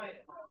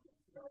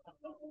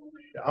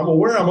I'm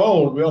aware I'm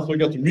on. We also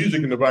got some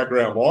music in the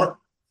background, Mark.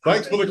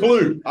 Thanks for the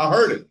clue. I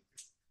heard it.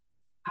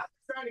 I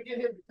was trying to get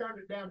him to turn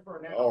it down for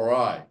an hour. All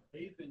right.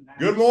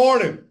 Good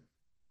morning.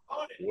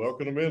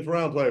 Welcome to Men's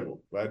Roundtable.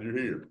 Glad you're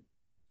here.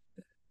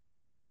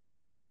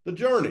 The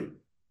journey.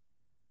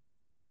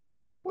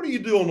 What do you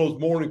do on those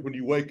mornings when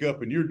you wake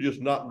up and you're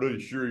just not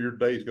really sure your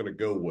day's going to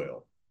go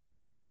well?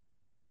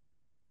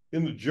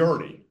 In the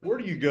journey, where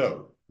do you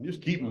go? You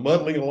just keep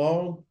muddling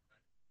along?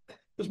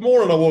 This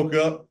morning I woke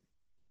up.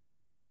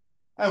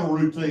 I have a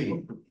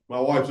routine. My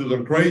wife says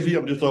I'm crazy.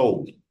 I'm just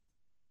old.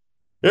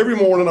 Every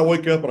morning I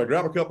wake up and I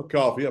grab a cup of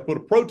coffee. I put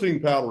a protein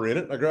powder in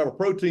it. And I grab a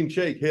protein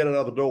shake headed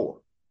out the door.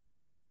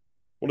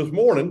 Well, this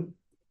morning,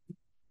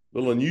 a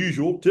little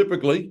unusual.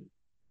 Typically,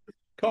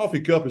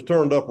 coffee cup is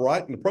turned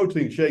upright and the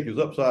protein shake is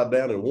upside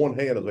down in one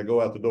hand as I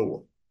go out the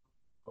door.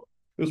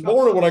 This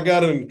morning when I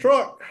got in the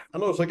truck, I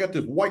noticed I got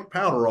this white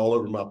powder all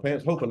over my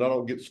pants, hoping I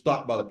don't get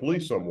stopped by the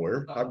police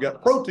somewhere. I've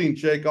got protein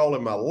shake all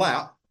in my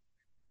lap,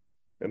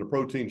 and the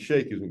protein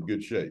shake is in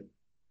good shape.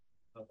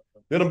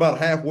 Then about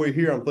halfway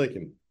here, I'm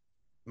thinking,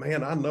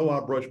 man, I know I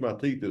brushed my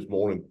teeth this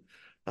morning.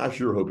 I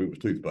sure hope it was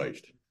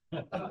toothpaste.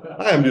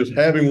 I am just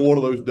having one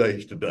of those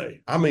days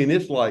today. I mean,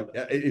 it's like,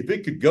 if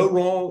it could go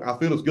wrong, I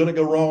feel it's going to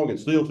go wrong. And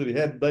Steel City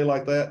had a day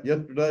like that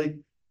yesterday.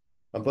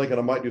 I'm thinking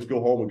I might just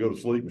go home and go to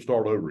sleep and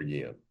start over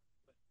again.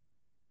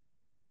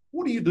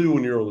 What do you do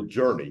when you're on the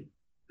journey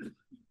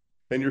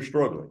and you're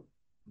struggling?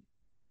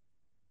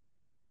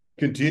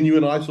 Continue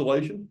in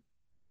isolation?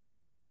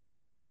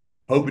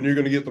 Hoping you're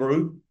going to get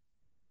through?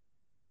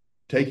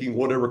 Taking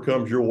whatever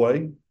comes your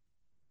way?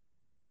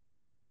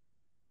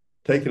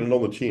 Taking it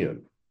on the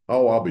chin?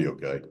 Oh, I'll be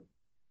okay.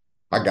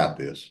 I got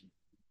this.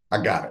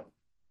 I got it.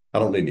 I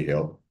don't need any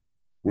help.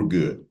 We're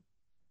good.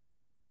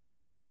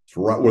 It's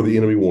right where the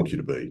enemy wants you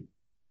to be.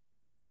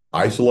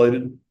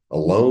 Isolated,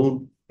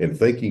 alone, and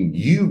thinking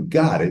you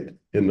got it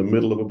in the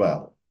middle of a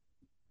battle.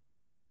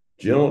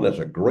 Gentlemen,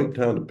 that's a great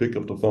time to pick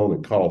up the phone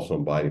and call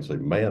somebody and say,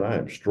 man, I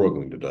am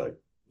struggling today.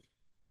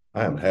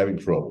 I am having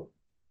trouble.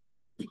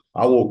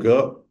 I woke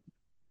up.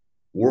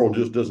 World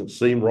just doesn't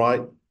seem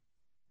right.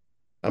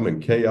 I'm in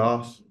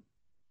chaos.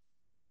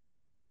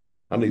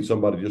 I need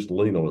somebody just to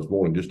lean on this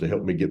morning just to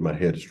help me get my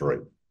head straight.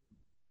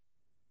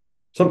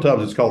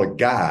 Sometimes it's called a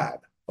guide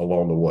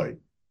along the way,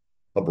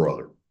 a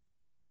brother.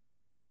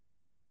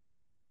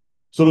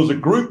 So there's a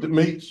group that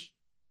meets,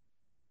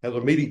 has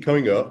a meeting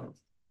coming up.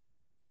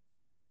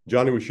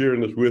 Johnny was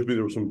sharing this with me.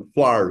 There were some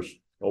flyers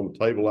on the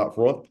table out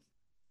front.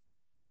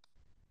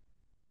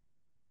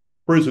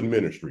 Prison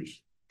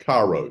Ministries,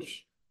 Kairos.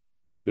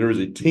 There is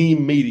a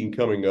team meeting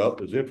coming up.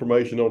 There's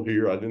information on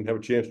here. I didn't have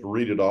a chance to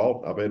read it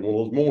all. I've had one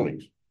of those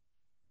mornings.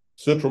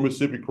 Central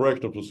Mississippi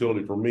Correctional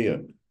Facility for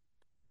Men.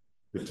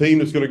 The team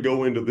that's going to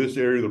go into this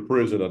area of the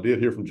prison, I did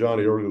hear from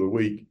Johnny earlier in the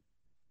week,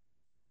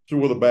 so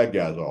where the bad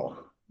guys are.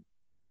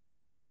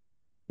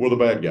 Where the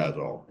bad guys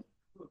are.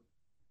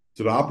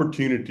 It's an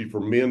opportunity for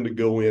men to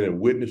go in and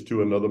witness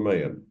to another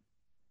man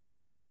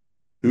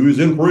who is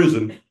in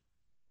prison,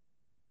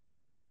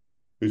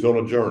 who's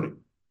on a journey.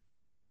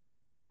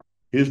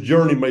 His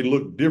journey may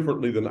look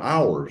differently than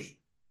ours,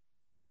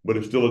 but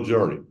it's still a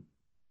journey.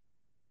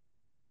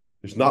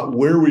 It's not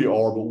where we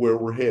are, but where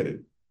we're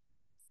headed.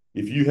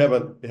 If you have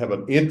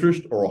an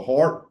interest or a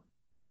heart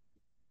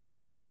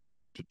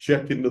to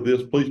check into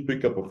this, please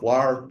pick up a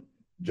flyer.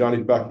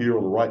 Johnny's back here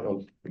on the right,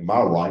 on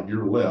my right,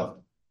 your left.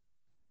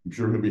 I'm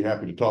sure he'll be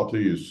happy to talk to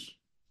you as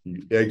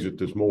you exit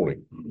this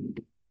morning.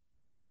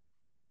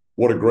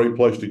 What a great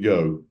place to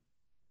go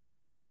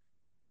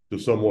to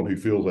someone who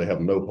feels they have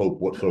no hope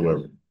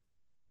whatsoever,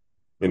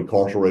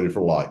 incarcerated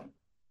for life.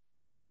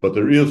 But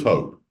there is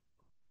hope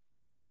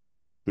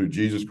through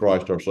Jesus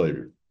Christ, our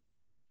Savior.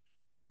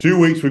 2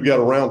 weeks, we've got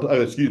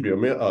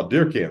a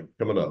deer camp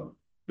coming up.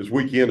 This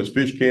weekend is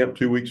fish camp.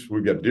 2 weeks,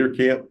 we've got deer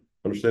camp.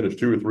 I understand there's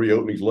 2 or 3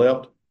 openings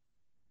left.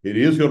 It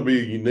is going to be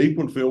a unique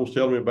one Phil was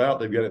telling me about.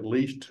 They've got at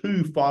least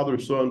 2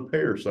 father-son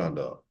pairs signed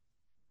up.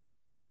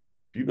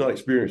 If you've not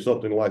experienced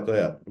something like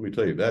that, let me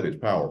tell you, that is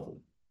powerful.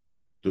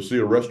 To see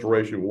a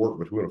restoration work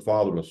between a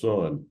father and a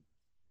son,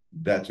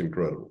 that's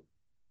incredible.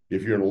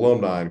 If you're an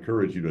alumni, I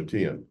encourage you to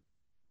attend.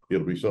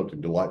 It'll be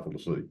something delightful to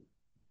see.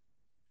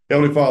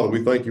 Heavenly Father,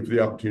 we thank you for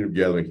the opportunity of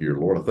gathering here.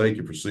 Lord, I thank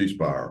you for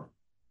C-Spire,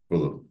 for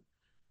the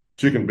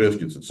chicken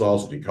biscuits and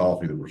sausage and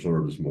coffee that were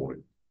served this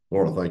morning.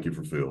 Lord, I thank you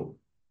for Phil.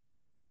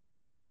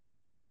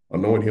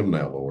 Anoint him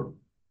now, Lord.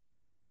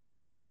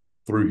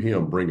 Through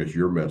him, bring us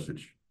your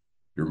message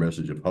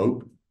of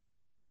hope,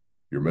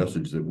 your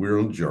message that we're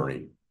on a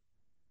journey.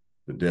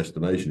 The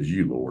destination is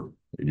you, Lord.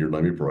 In your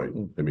name we pray.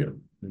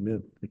 Amen.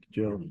 Amen. Thank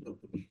you, Joe.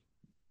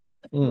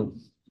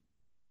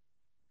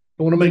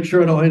 I want to make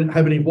sure I don't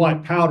have any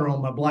white powder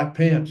on my black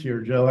pants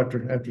here, Joe,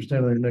 after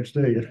standing there next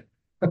to you.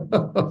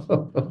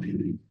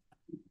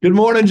 Good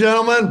morning,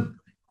 gentlemen.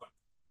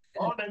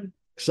 Morning.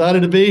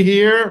 Excited to be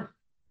here.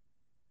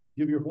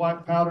 Give your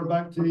white powder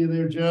back to you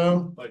there,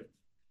 Joe.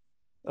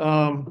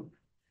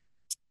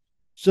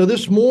 So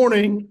this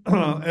morning,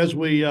 as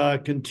we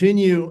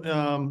continue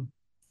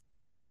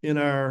in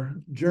our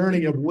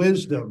journey of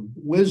wisdom,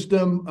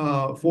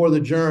 for the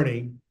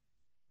journey.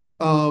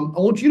 I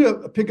want you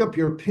to pick up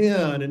your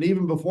pen, and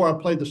even before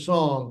I play the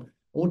song,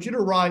 I want you to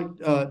write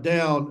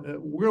down,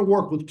 we're going to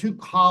work with two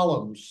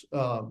columns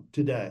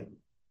today.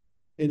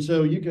 And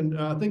so you can,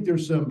 I think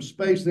there's some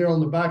space there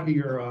on the back of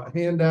your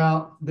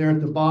handout there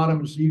at the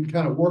bottom, so you can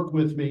kind of work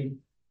with me.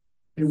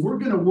 And we're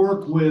going to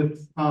work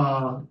with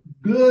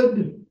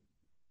good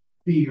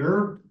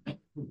fear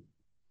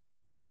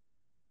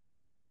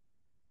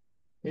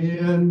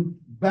and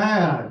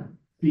bad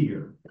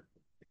fear.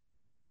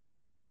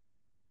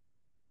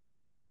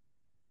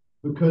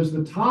 Because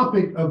the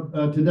topic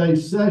of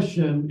today's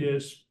session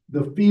is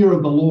the fear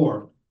of the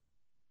Lord.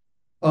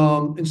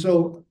 And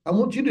so I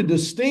want you to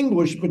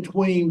distinguish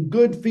between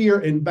good fear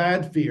and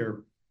bad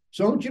fear.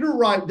 So I want you to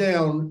write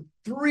down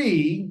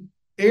 3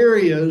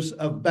 areas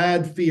of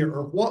bad fear,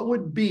 or what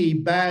would be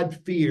bad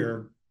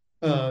fear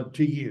to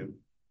you.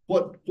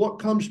 What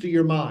comes to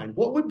your mind?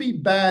 What would be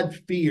bad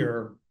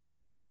fear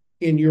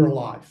in your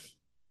life?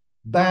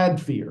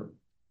 Bad fear.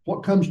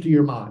 What comes to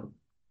your mind?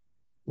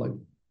 Like,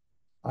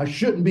 I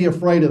shouldn't be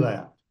afraid of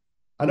that.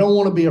 I don't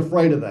want to be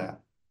afraid of that.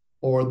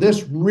 Or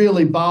this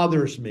really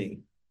bothers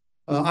me.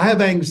 I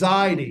have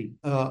anxiety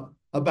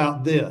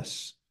about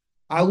this.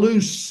 I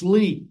lose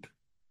sleep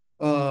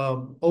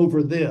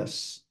over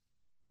this.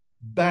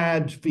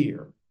 Bad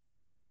fear.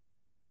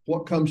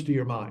 What comes to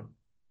your mind?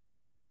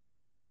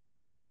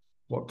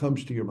 What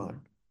comes to your mind?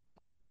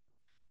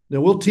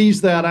 Now, we'll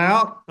tease that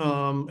out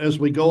as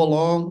we go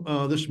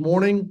along this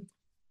morning,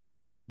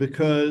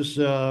 because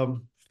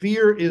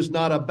fear is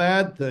not a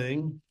bad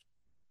thing,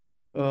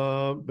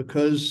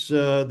 because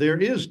there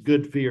is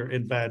good fear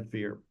and bad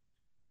fear.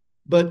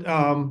 But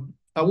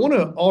I want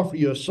to offer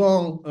you a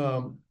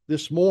song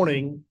this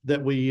morning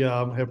that we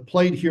have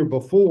played here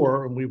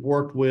before and we've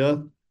worked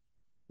with.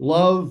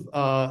 Love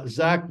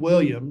Zach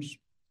Williams.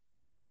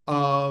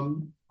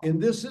 And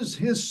this is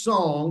his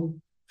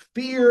song,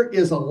 Fear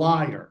is a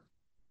Liar.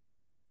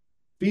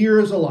 Fear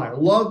is a Liar.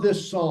 Love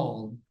this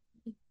song.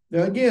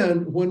 Now,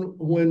 again,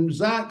 when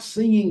Zach's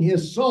singing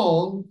his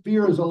song,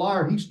 Fear is a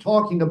Liar, he's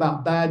talking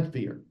about bad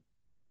fear.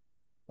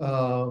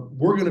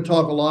 We're going to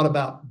talk a lot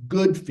about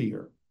good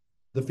fear,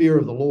 the fear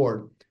of the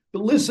Lord.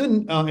 But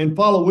listen and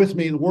follow with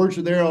me. The words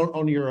are there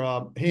on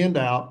your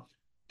handout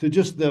to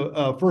just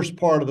the first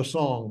part of the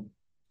song.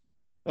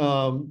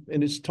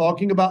 And it's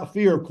talking about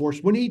fear, of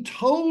course. When he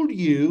told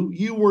you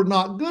you were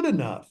not good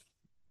enough.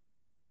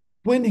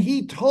 When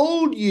he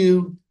told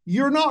you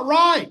you're not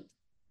right.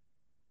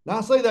 Now,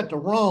 I say that to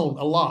Ron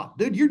a lot.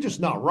 Dude, you're just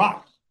not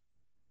right.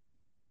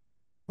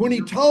 When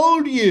he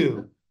told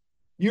you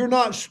you're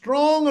not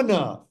strong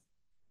enough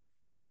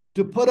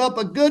to put up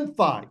a good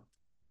fight.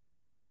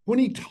 When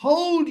he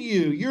told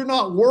you you're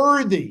not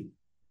worthy.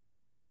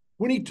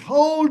 When he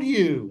told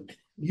you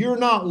you're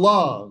not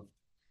loved.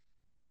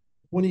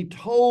 When he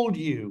told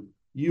you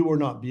you were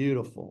not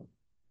beautiful.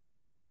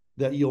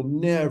 That you'll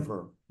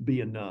never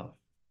be enough.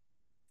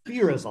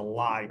 Fear is a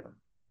liar.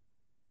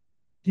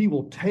 He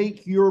will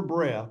take your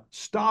breath,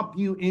 stop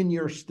you in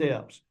your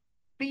steps.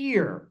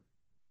 Fear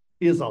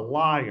is a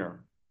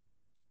liar.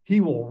 He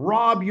will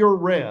rob your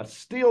rest,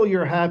 steal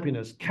your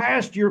happiness,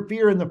 cast your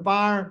fear in the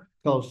fire,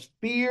 because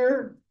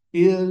fear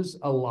is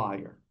a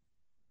liar.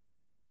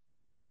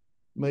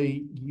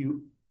 May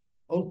you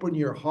open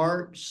your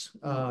hearts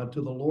to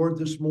the Lord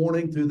this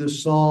morning through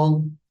this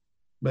song.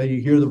 May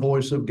you hear the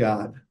voice of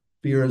God.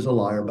 Fear is a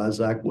Liar by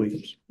Zach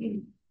Williams.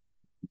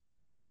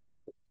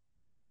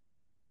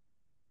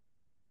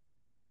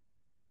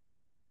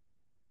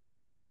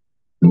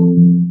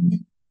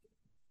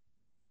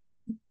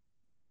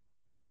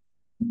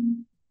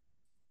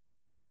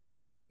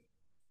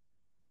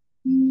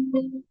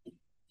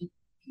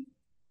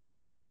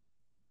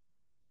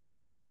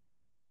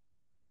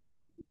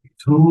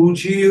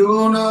 Told you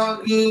you're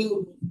not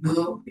good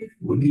enough.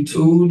 When he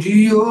told you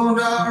you're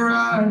not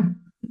right.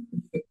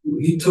 When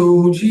he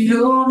told you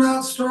you're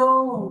not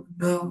strong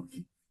enough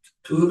to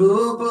put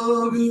up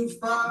a good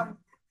fight.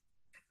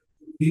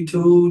 He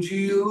told you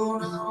you're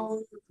not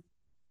worthy.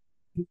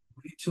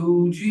 He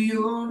told you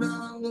you're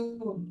not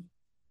loved.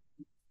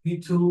 He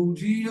told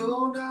you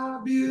you're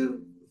not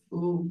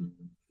beautiful.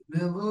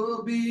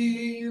 Never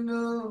be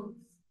enough.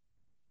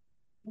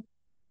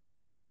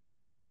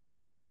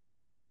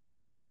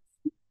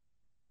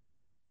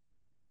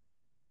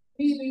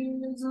 He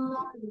is a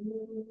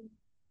liar.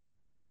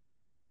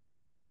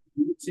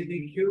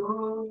 Take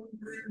your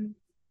breath,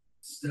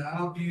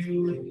 stop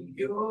you in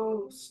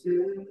your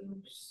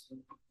steps.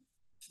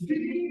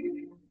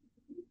 Fear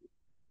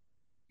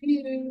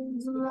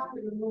is a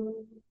liar.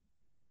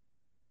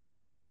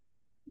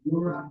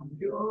 Rob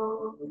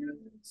your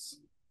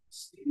rest,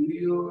 steal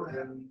your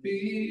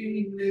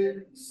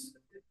happiness,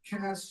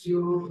 cast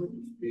your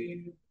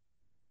fear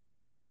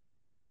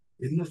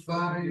in the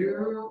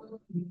fire.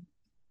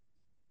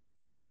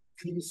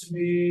 Kiss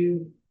me.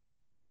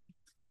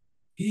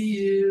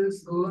 He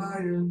is a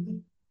liar.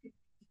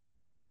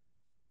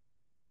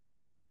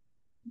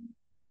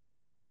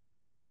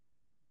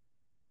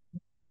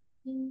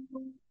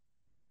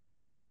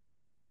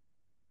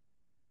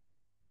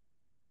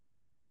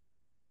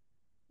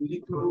 We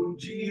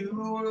told you you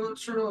were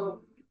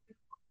trouble,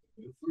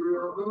 you'll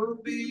forever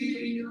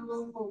be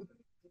alone.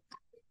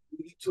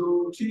 We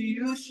told you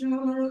you should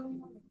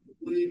run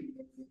away,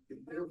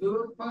 you'll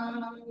never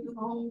find a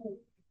home.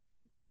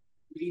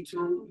 We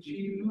told you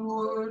you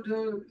were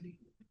dirty,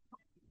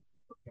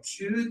 you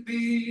should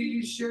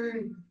be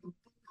ashamed.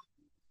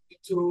 We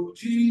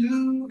told you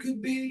you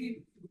could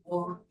be the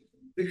one,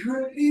 the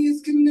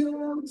grace can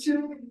never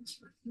change.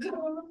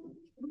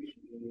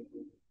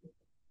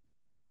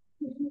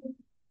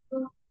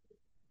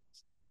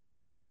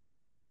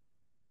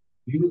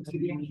 You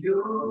take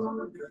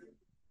your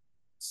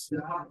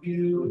stop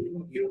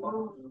you in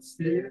your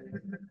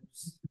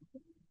steps.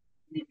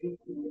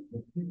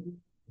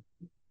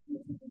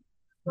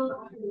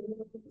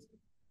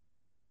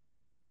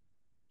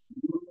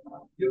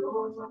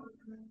 Your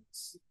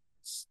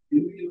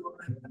still your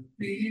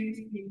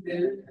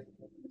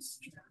happiness.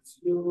 Trust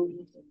your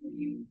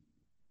need.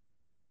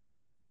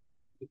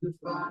 The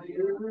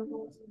fire.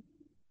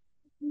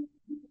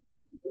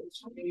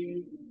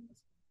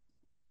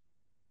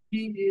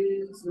 He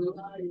is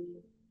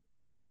alive.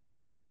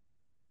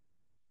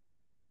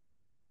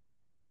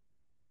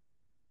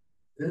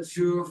 Let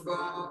your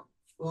fire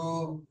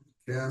fall,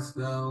 cast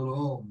out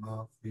all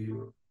my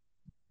fear.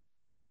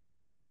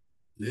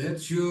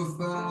 Let your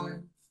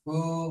fire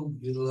fall,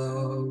 your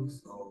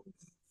love's all my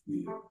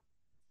fear.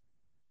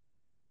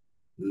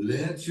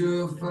 Let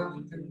your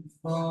fire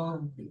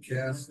fall, and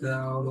cast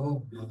out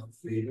all my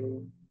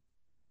fear.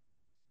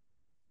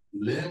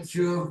 Let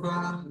your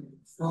fire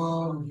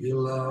fall, your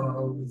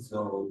love's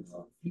all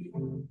my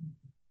fear.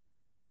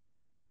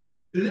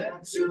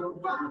 Let your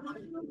fire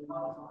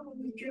fall,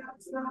 and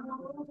cast out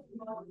all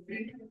my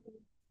fear.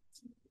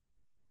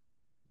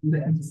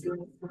 Let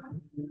your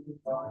fire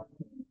fall.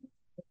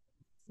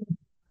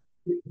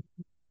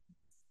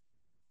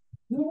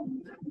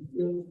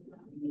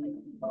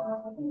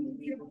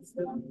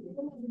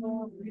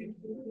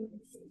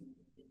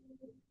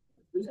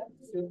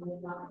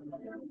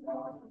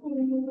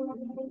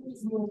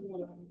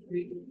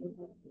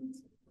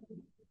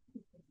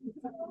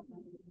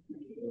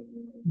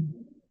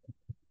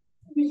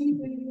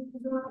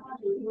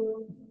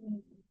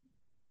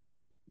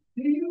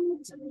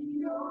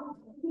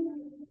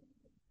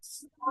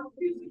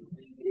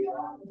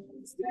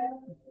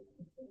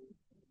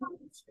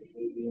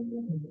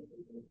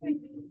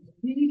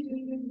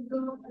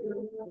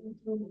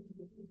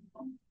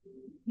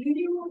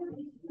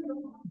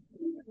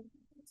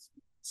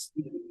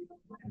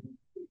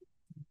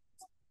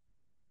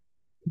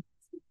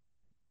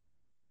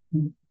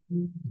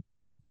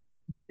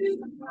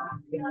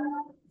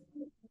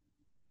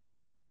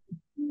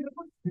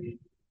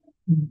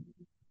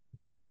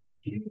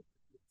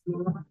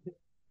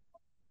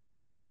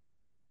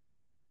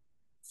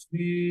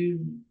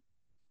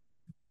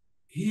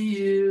 He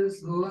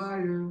is a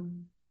liar.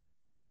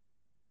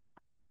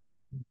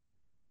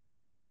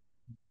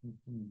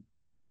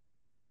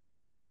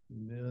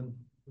 Amen,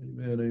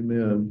 amen,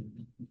 amen.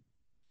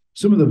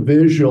 Some of the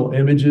visual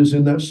images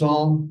in that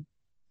song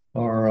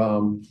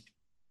are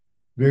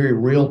very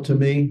real to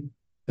me.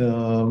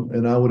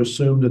 And I would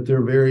assume that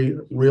they're very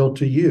real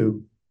to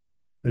you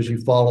as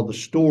you follow the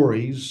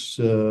stories,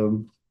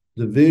 the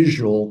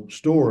visual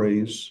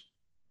stories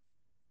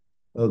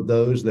of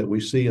those that we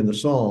see in the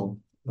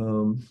song.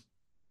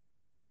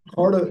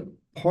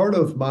 Part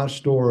of my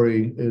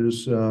story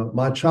is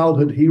my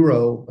childhood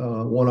hero.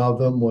 One of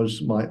them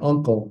was my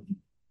uncle.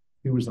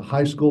 He was a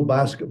high school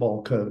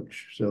basketball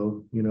coach.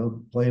 So, you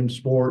know, playing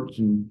sports,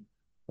 and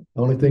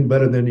the only thing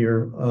better than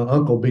your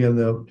uncle being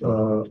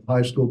the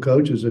high school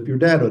coach is if your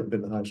dad had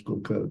been the high school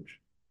coach.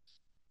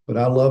 But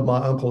I love my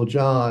Uncle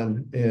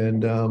John,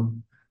 and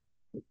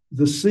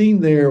the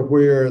scene there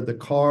where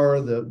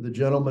the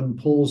gentleman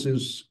pulls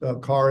his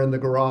car in the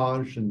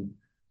garage, and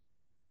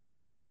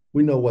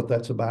we know what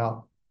that's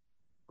about.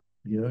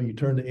 You know, you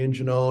turn the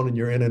engine on and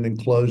you're in an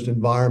enclosed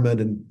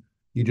environment and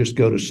you just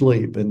go to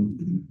sleep.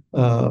 And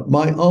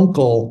my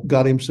uncle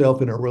got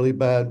himself in a really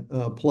bad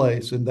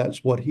place, and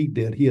that's what he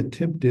did. He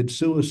attempted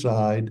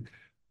suicide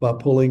by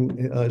pulling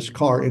his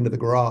car into the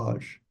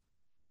garage,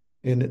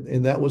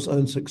 and that was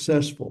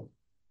unsuccessful.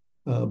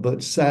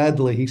 But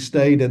sadly, he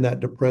stayed in that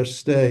depressed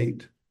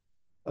state,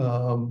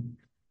 and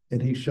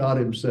he shot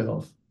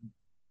himself.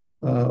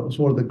 It was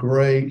one of the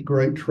great,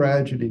 great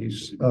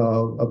tragedies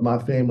of my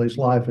family's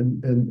life.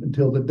 And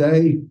until the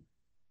day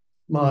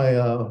my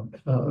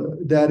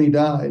daddy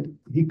died,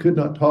 he could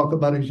not talk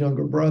about his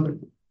younger brother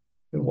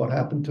and what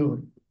happened to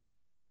him.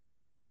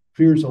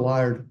 Fear's a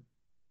liar.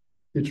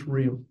 It's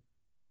real.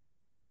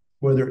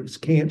 Whether it's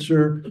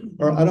cancer,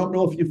 or I don't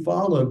know if you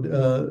followed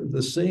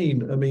the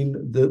scene. I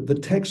mean, the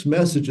text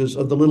messages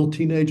of the little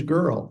teenage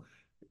girl,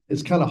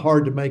 it's kind of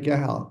hard to make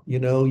out. You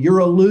know, you're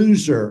a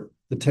loser,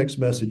 the text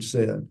message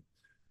said.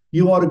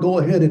 You ought to go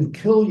ahead and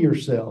kill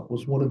yourself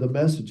was one of the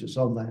messages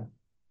on that.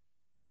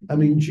 I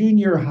mean,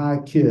 junior high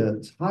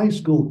kids, high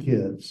school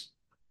kids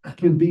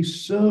can be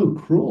so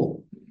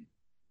cruel.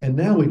 And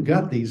now we've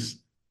got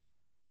these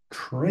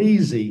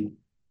crazy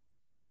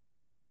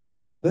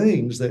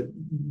things that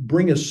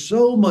bring us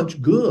so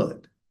much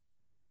good,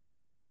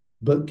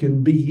 but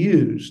can be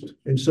used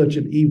in such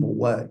an evil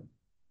way.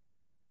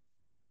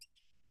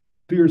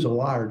 Fear is a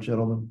liar,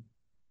 gentlemen.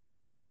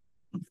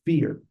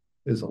 Fear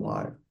is a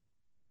liar.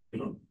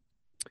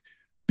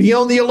 Be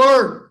on the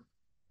alert.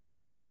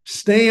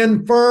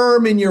 Stand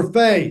firm in your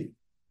faith.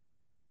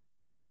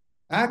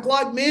 Act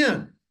like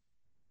men.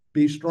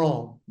 Be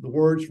strong. The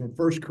words from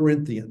 1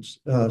 Corinthians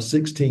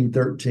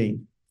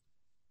 16:13.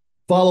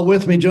 Follow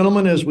with me,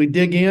 gentlemen, as we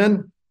dig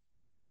in,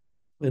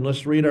 and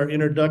let's read our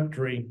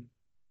introductory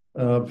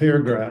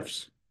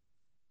paragraphs.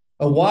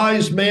 A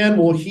wise man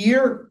will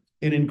hear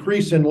and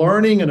increase in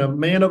learning, and a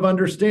man of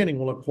understanding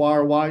will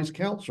acquire wise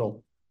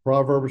counsel.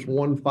 Proverbs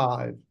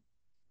 1:5.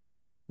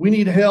 We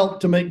need help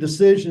to make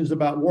decisions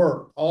about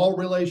work, all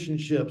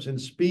relationships in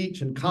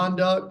speech and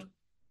conduct,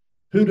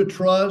 who to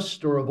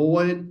trust or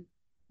avoid,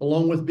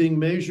 along with being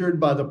measured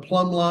by the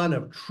plumb line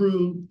of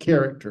true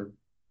character.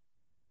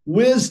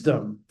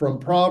 Wisdom from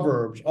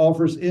Proverbs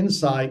offers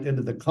insight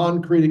into the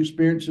concrete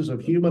experiences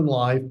of human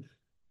life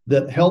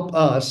that help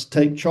us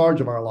take charge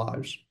of our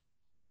lives.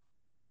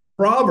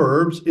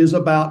 Proverbs is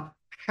about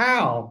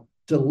how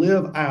to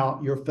live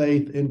out your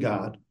faith in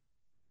God.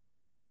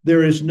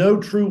 There is no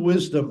true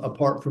wisdom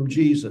apart from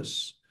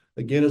Jesus.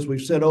 Again, as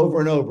we've said over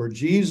and over,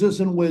 Jesus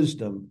and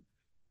wisdom,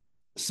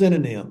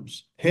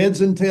 synonyms, heads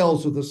and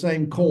tails of the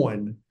same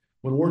coin.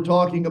 When we're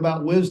talking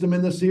about wisdom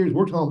in this series,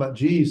 we're talking about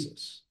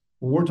Jesus.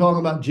 When we're talking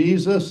about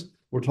Jesus,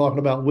 we're talking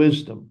about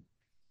wisdom.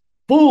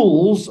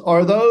 Fools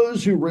are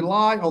those who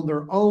rely on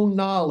their own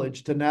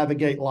knowledge to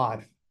navigate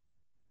life.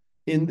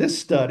 In this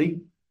study,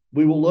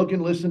 we will look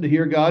and listen to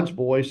hear God's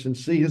voice and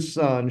see his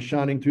sun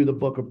shining through the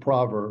book of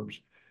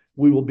Proverbs.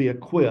 We will be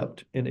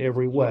equipped in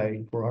every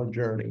way for our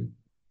journey.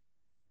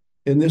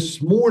 And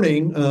this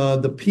morning,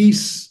 the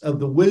piece of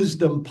the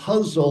wisdom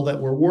puzzle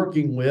that we're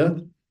working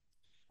with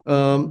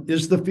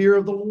is the fear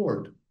of the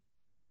Lord.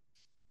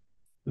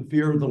 The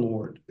fear of the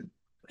Lord.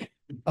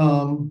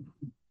 And,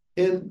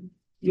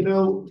 you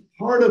know,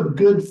 part of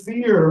good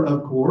fear,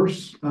 of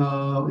course,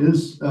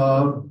 is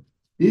that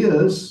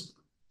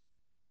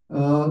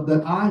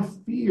I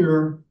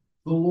fear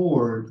the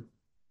Lord.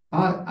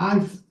 I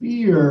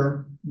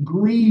fear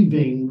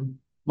grieving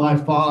my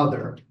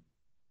Father.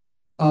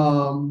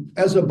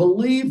 As a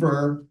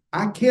believer,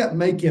 I can't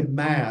make him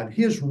mad.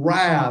 His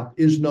wrath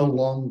is no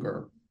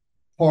longer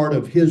part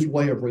of his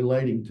way of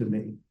relating to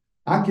me.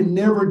 I can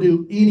never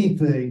do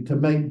anything to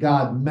make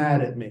God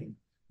mad at me.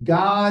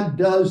 God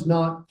does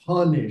not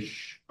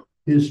punish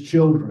his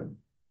children.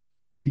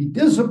 He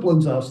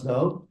disciplines us,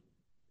 though.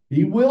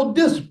 He will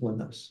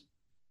discipline us.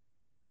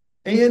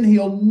 And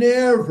he'll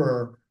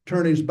never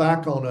turn his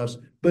back on us,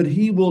 but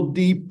he will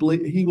be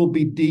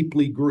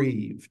deeply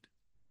grieved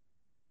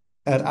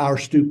at our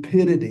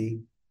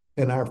stupidity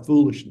and our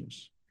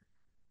foolishness.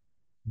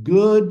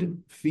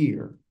 Good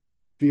fear,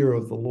 fear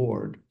of the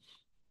Lord.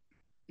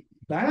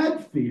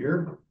 Bad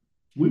fear,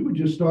 we would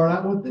just start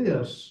out with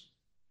this: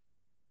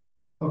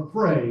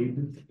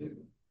 afraid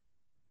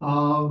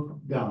of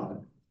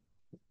God.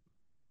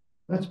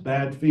 That's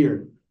bad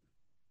fear.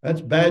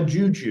 That's bad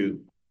juju,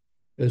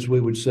 as we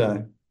would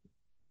say.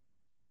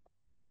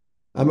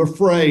 I'm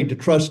afraid to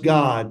trust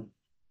God.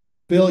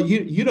 Phil,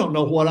 you don't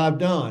know what I've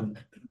done.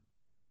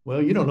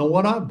 Well, you don't know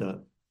what I've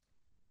done.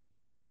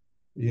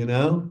 You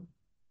know,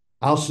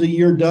 I'll see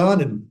you're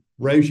done and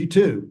raise you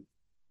too.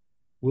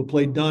 We'll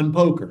play done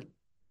poker.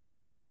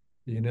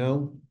 You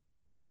know,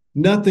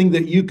 nothing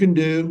that you can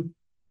do,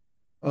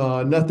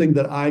 nothing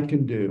that I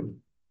can do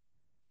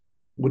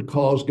would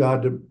cause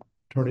God to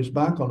turn his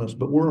back on us,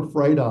 but we're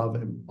afraid of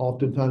him,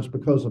 oftentimes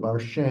because of our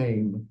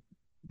shame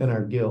and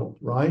our guilt,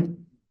 right?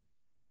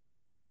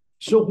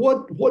 So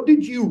what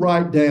did you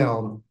write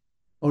down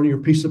on your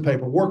piece of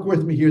paper? Work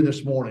with me here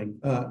this morning.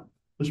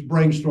 Let's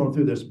brainstorm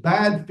through this.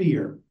 Bad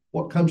fear.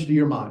 What comes to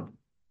your mind?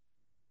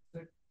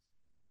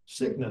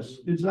 Sickness.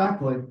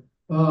 Exactly.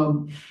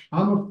 I'm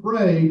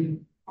afraid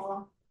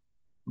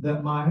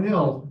that my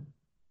health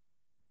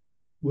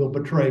will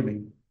betray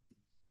me.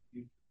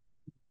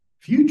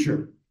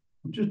 Future.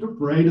 I'm just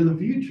afraid of the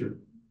future.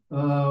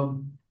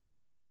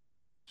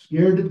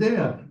 Scared to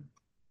death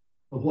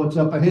of what's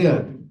up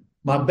ahead.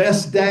 My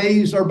best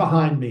days are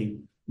behind me.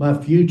 My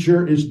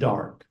future is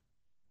dark.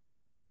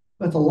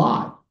 That's a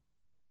lot.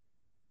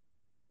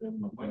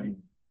 You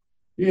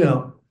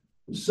know,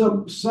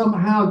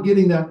 somehow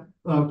getting that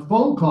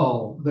phone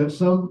call that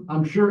some,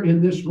 I'm sure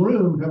in this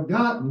room have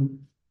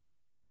gotten,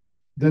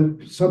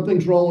 that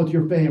something's wrong with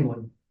your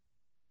family.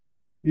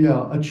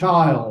 Yeah, a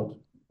child,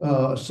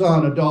 a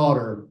son, a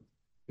daughter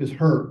is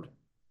hurt.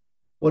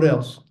 What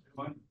else?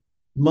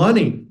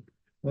 Money.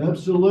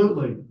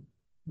 Absolutely.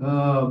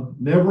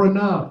 Never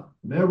enough.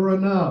 Never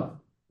enough.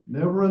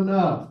 Never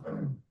enough.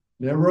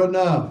 Never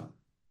enough.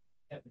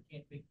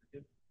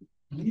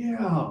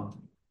 Yeah.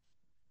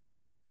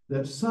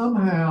 That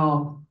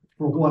somehow,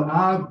 for what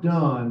I've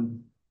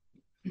done,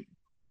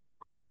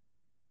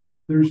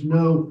 there's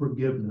no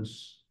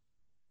forgiveness.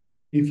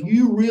 If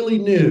you really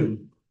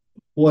knew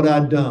what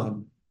I'd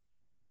done,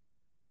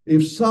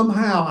 if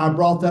somehow I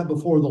brought that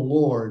before the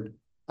Lord,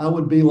 I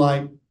would be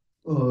like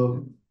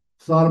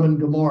Sodom and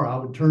Gomorrah. I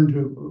would turn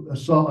to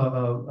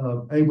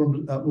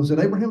Abram. Was it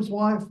Abraham's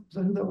wife? Is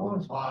that who that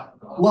was?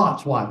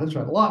 Lot's wife. That's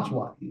right. Lot's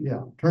wife.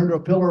 Yeah. Turn to a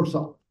pillar of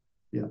salt.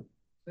 Yeah.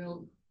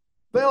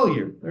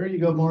 Failure. There you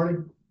go, Marty.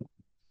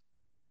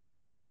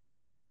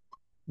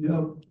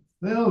 Yeah.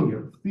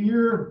 Failure.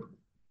 Fear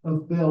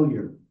of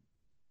failure.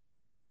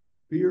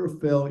 Fear of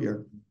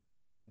failure.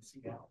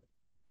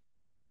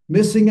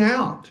 Missing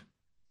out.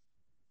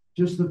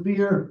 Just the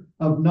fear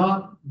of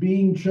not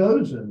being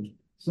chosen,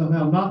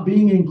 somehow not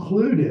being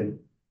included.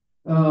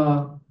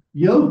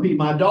 Yofi,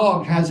 my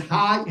dog, has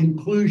high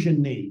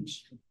inclusion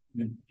needs.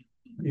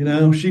 You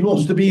know, she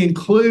wants to be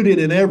included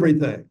in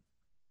everything.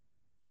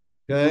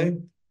 Okay.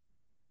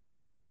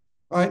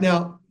 All right.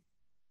 Now,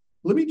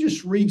 let me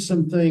just read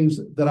some things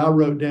that I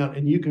wrote down,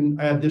 and you can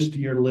add this to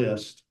your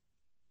list.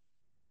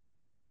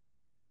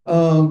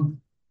 The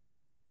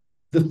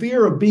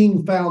fear of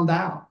being found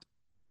out.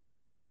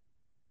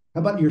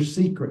 How about your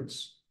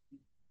secrets?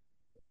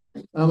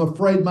 I'm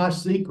afraid my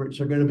secrets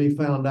are going to be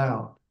found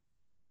out.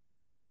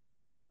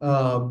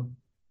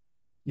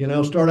 You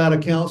know, start out a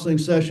counseling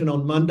session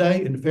on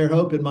Monday in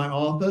Fairhope in my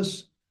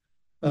office.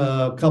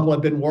 A couple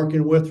I've been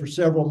working with for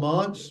several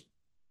months.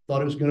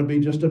 Thought it was going to be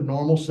just a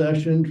normal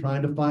session,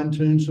 trying to fine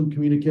tune some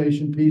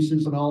communication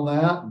pieces and all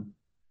that. And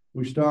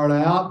we start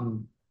out,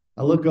 and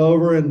I look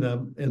over, and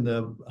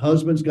the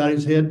husband's got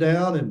his head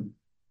down, and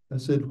I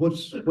said,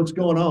 "What's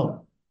going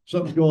on?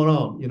 Something's going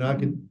on." You know,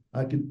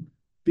 I could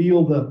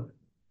feel the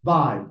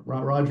vibe,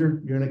 right,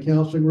 Roger? You're in a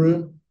counseling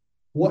room.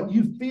 What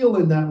you feel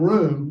in that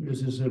room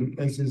is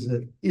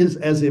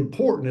as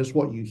important as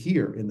what you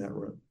hear in that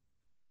room.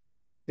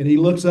 And he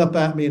looks up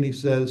at me and he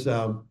says,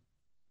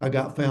 "I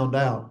got found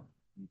out.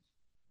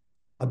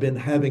 I've been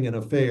having an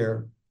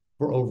affair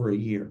for over a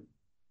year."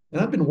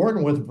 And I've been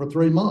working with him for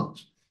 3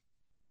 months.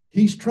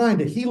 He's trying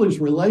to heal his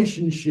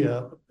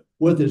relationship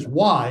with his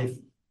wife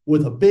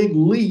with a big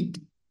leak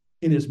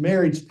in his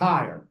marriage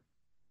tire.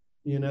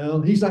 You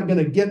know, he's not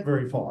going to get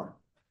very far.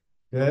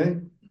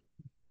 Okay.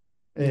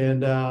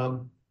 And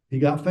he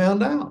got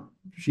found out.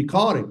 She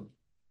caught him.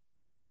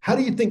 How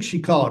do you think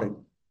she caught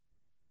him?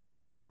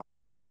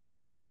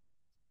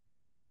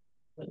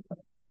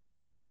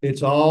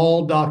 It's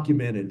all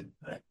documented.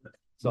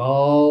 It's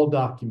all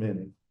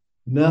documented.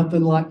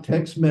 Nothing like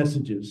text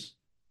messages.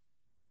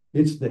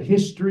 It's the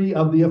history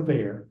of the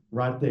affair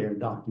right there,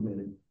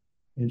 documented.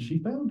 And she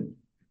found it.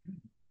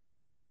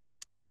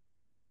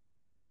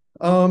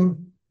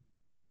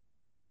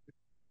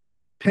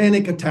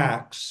 Panic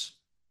attacks,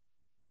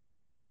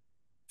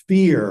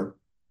 fear,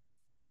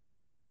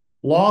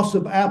 loss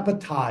of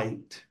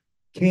appetite,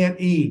 can't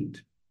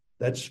eat,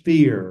 that's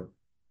fear.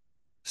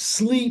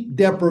 Sleep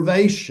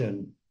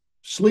deprivation,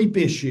 sleep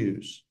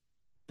issues,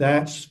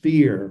 that's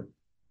fear.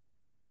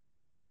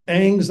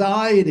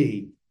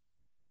 Anxiety,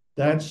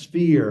 that's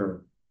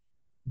fear.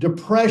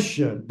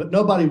 Depression, but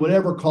nobody would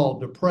ever call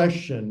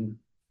depression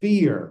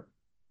fear.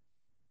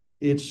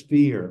 It's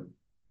fear.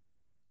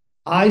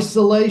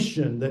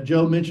 Isolation that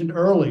Joe mentioned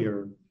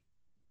earlier,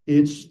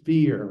 it's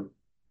fear.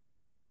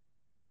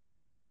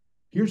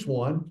 Here's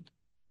one.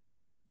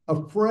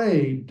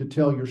 Afraid to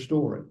tell your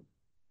story.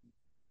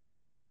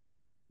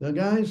 Now,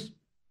 guys,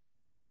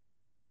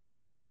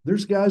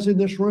 there's guys in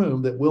this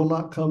room that will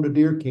not come to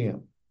deer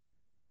camp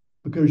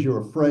because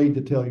you're afraid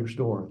to tell your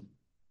story.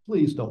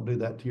 Please don't do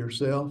that to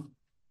yourself.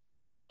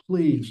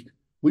 Please.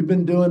 We've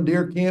been doing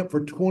deer camp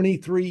for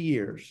 23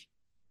 years.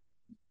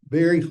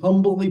 Very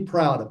humbly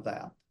proud of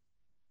that.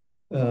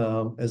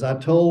 As I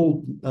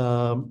told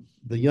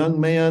the young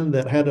man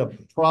that had a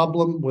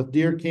problem with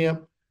deer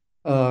camp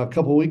a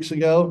couple of weeks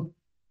ago,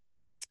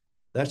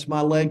 that's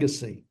my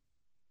legacy,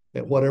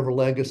 at whatever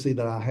legacy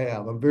that I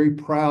have. I'm very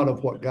proud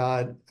of what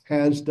God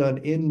has done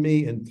in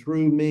me and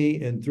through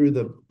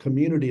the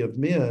community of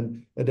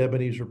men at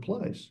Ebenezer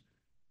Place.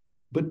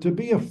 But to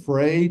be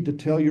afraid to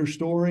tell your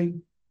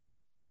story,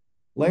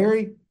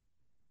 Larry,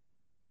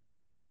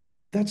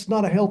 that's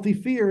not a healthy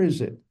fear,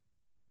 is it?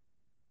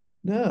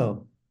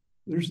 No,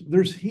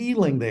 there's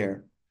healing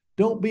there.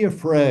 Don't be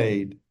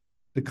afraid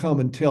to come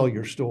and tell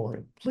your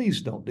story.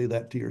 Please don't do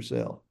that to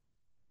yourself.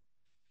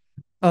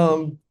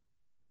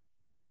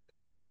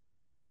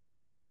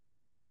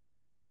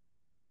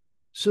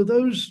 So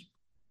those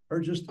are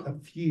just a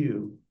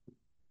few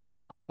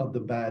of the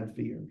bad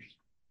fears.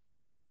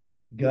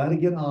 Got to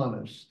get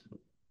honest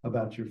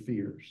about your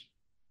fears.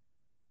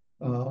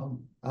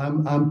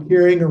 I'm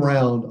carrying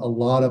around a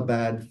lot of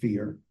bad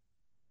fear.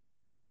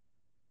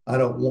 I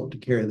don't want to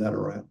carry that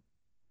around.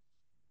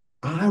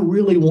 I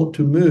really want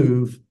to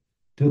move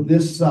to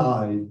this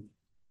side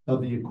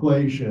of the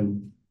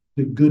equation,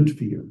 to good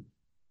fear.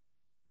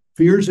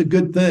 Fear is a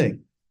good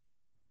thing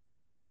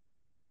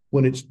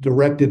when it's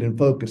directed and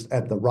focused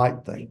at the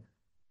right thing.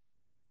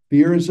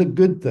 Fear is a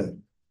good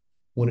thing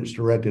when it's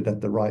directed at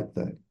the right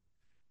thing.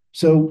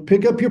 So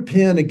pick up your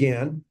pen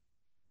again,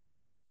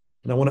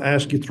 and I want to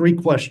ask you 3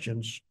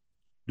 questions.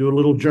 Do a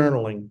little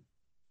journaling.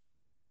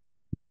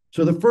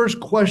 So the first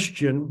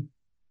question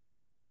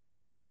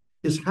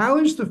is how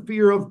is the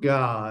fear of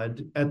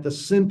God at the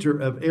center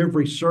of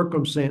every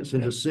circumstance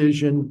and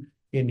decision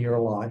in your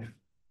life?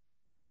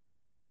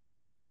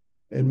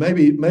 And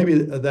maybe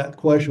that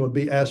question would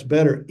be asked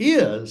better.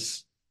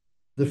 Is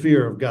the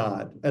fear of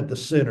God at the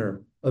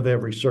center of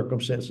every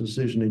circumstance and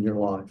decision in your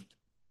life?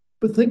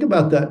 But think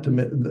about that in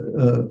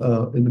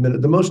a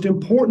minute. The most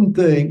important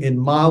thing in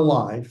my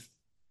life,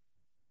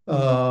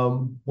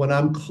 when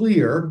I'm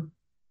clear,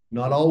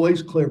 not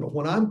always clear, but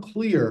when I'm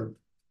clear,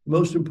 the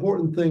most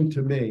important thing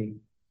to me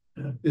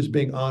is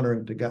being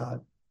honoring to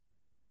God.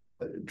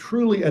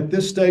 Truly, at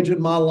this stage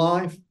in my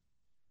life,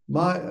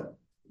 my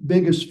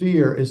biggest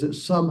fear is that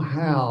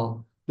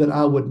somehow that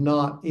I would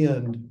not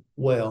end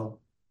well.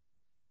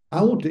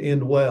 I want to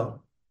end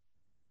well.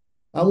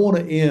 I want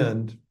to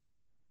end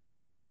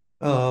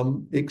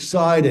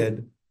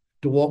excited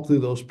to walk through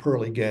those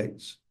pearly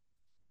gates.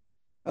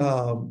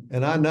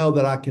 And I know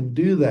that I can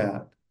do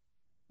that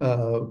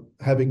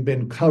having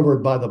been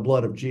covered by the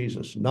blood of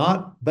Jesus,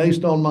 not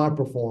based on my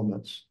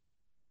performance,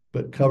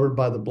 but covered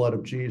by the blood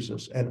of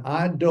Jesus. And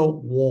I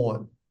don't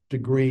want to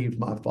grieve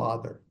my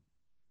Father.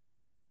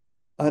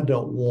 I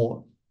don't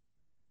want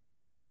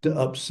to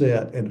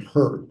upset and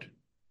hurt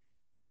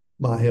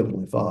my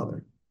Heavenly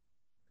Father.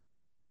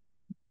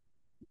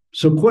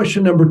 So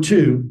question number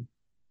 2,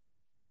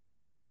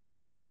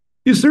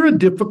 is there a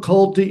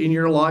difficulty in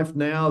your life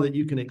now that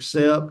you can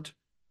accept,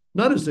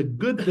 not as a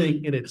good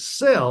thing in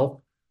itself,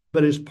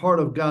 but as part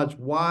of God's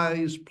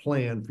wise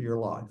plan for your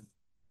life?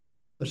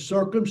 A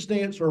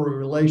circumstance or a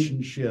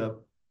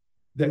relationship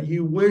that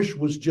you wish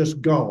was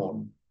just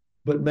gone,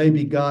 but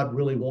maybe God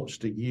really wants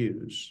to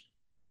use.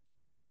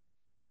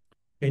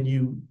 And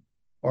you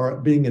are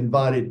being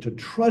invited to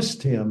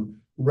trust Him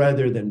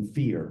rather than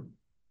fear.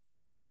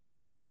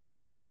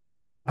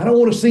 I don't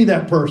want to see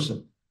that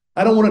person.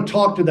 I don't want to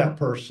talk to that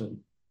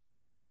person.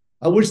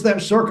 I wish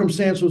that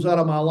circumstance was out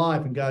of my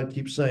life. And God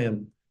keeps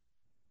saying,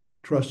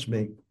 trust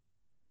me,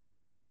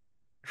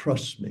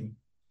 trust me,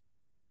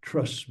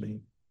 trust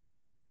me,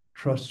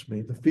 trust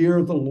me. The fear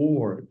of the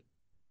Lord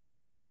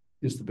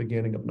is the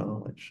beginning of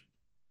knowledge.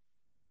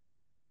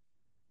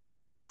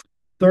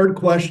 Third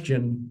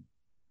question,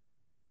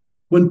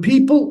 when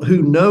people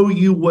who know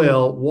you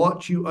well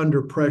watch you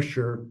under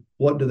pressure,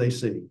 what do they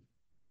see?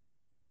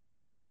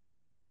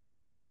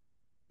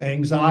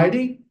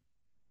 Anxiety,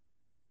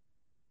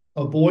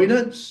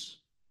 avoidance,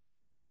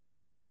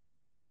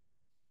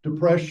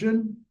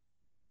 depression.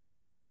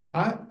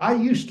 I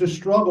used to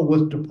struggle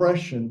with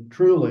depression,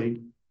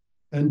 truly,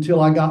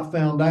 until I got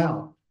found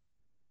out.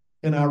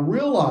 And I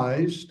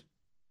realized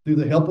through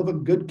the help of a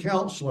good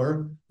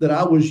counselor that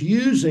I was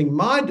using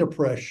my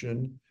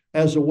depression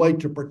as a way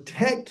to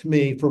protect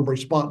me from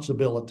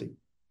responsibility.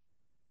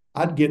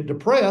 I'd get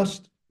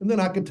depressed and then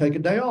I could take a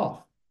day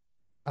off.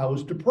 I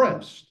was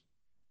depressed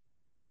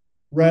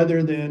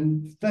rather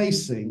than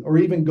facing or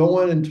even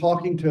going and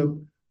talking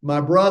to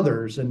my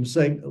brothers and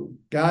saying,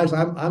 guys,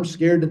 I'm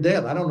scared to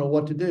death. I don't know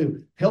what to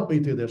do. Help me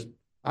through this.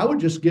 I would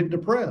just get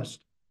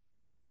depressed.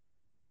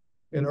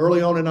 And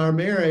early on in our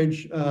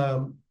marriage,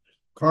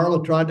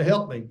 Carla tried to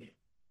help me.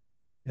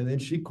 And then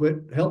she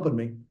quit helping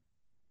me.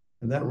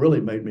 And that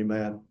really made me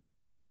mad.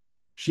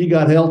 She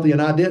got healthy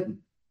and I didn't.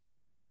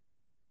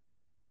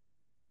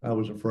 I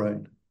was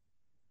afraid.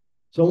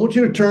 So I want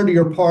you to turn to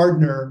your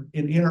partner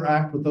and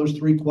interact with those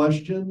 3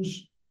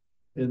 questions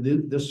and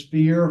this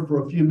fear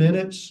for a few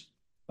minutes.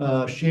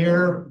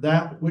 Share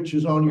that which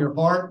is on your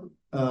heart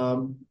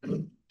to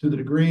the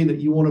degree that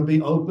you want to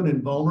be open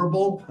and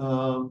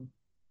vulnerable.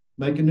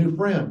 Make a new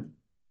friend.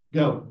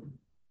 Go.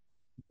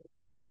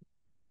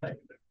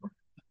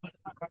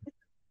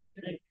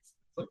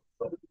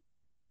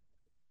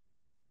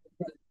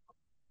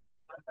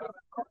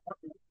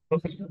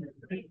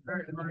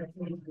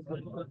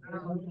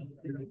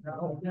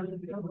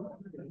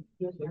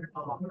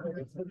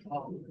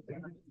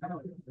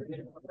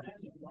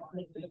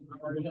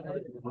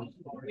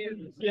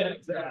 Yeah,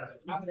 exactly.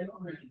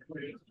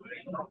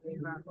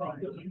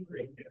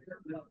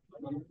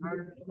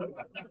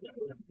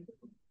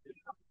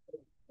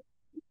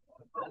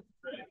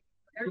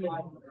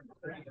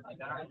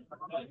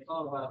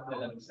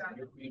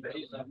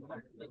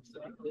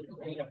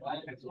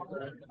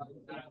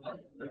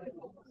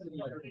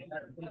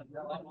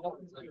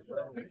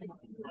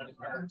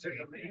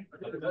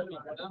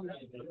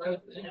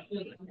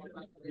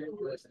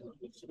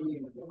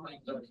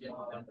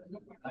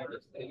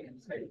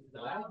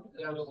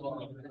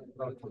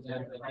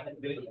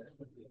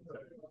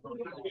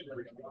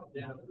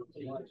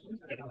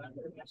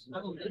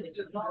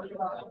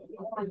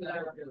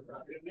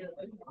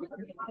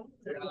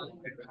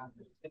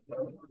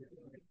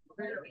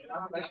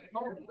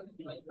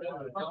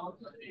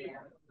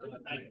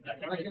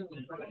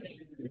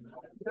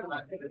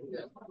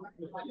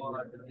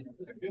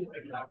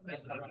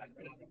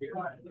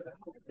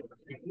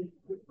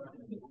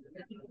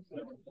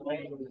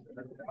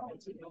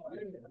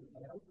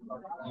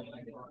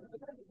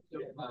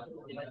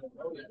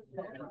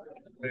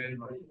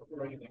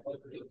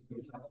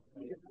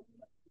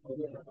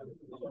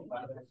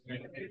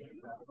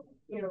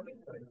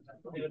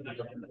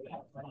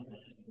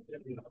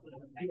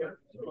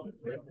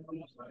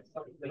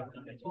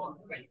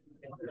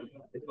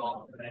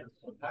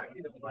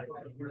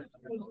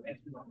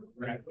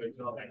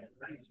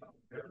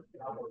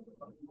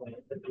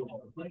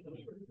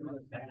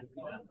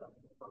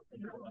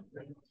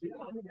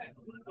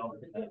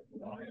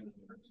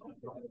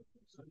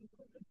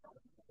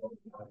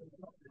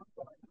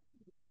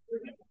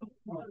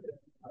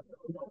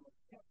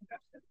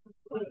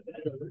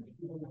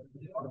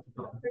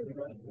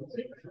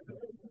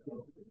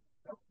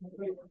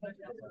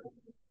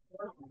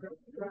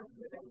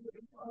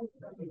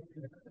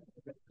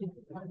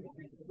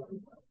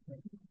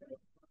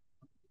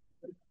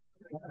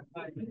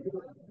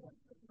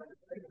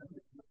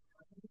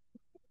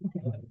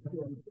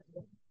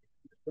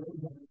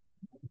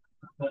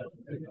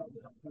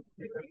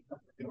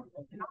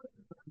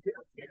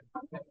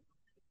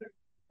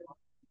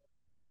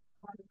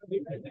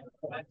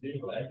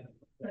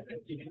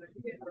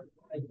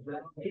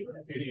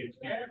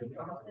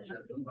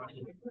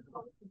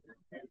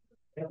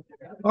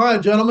 All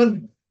right,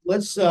 gentlemen,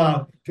 let's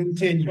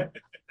continue.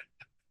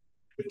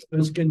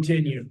 Let's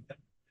continue.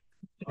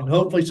 And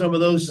hopefully some of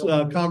those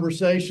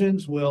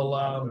conversations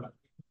will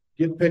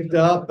get picked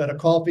up at a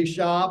coffee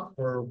shop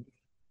or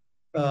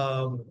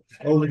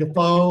over the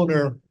phone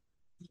or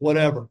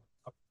whatever.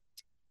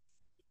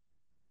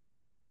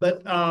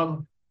 But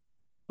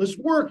let's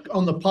work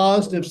on the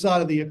positive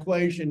side of the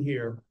equation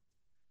here.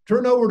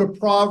 Turn over to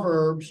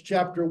Proverbs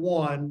chapter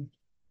 1,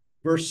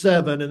 verse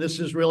 7, and this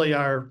is really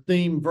our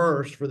theme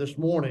verse for this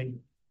morning.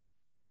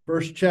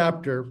 First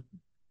chapter,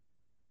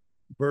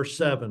 verse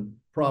 7,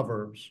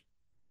 Proverbs.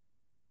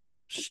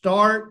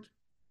 Start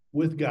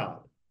with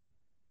God.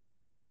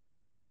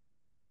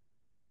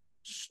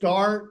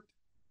 Start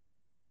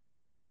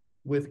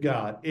with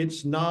God.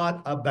 It's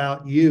not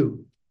about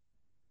you.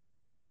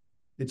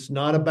 It's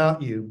not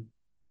about you.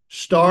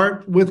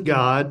 Start with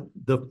God.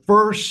 The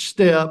first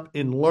step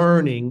in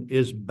learning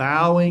is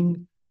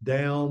bowing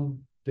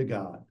down to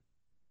God.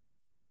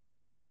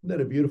 Isn't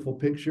that a beautiful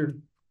picture?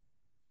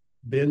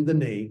 Bend the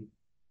knee,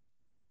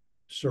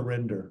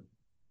 surrender.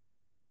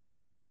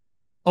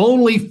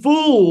 Only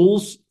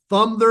fools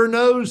thumb their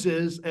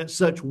noses at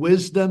such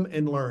wisdom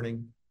and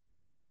learning.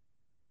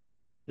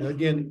 Now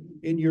again,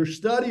 in your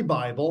study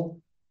Bible,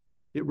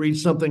 it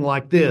reads something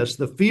like this: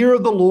 the fear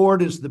of the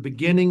Lord is the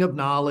beginning of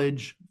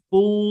knowledge.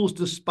 Fools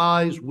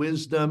despise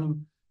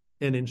wisdom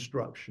and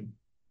instruction.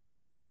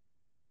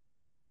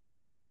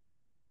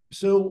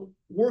 So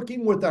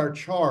working with our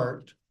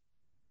chart,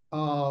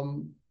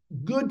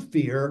 good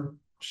fear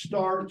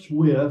starts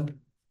with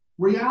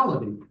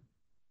reality.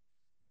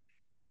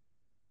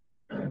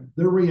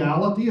 The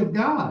reality of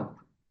God.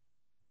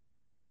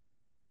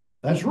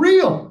 That's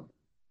real.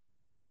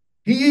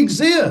 He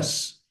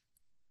exists.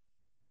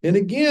 And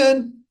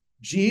again,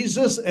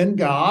 Jesus and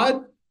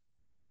God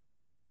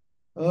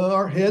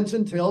are heads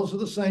and tails of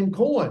the same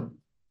coin.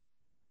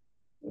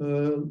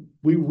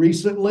 We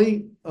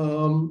recently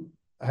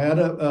had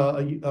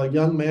a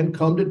young man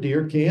come to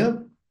deer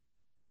camp,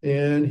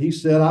 and he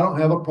said, I don't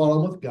have a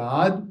problem with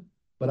God,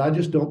 but I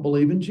just don't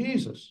believe in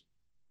Jesus.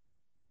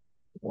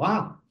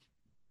 Wow.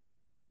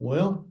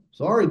 Well,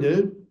 sorry,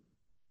 dude.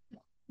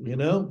 You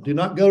know, do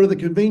not go to the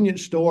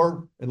convenience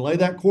store and lay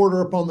that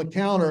quarter up on the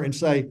counter and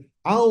say,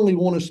 I only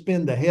want to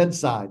spend the head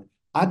side.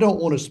 I don't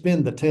want to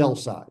spend the tail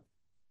side.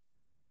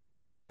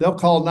 They'll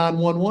call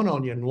 911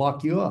 on you and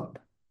lock you up.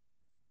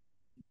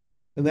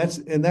 And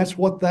that's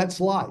what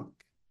that's like.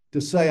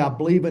 To say I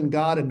believe in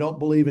God and don't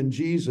believe in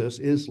Jesus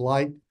is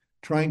like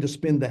trying to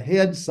spin the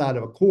head side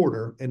of a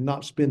quarter and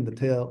not spin the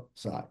tail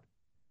side.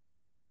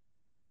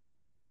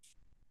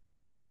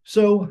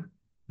 So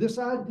this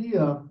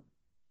idea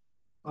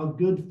of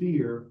good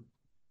fear,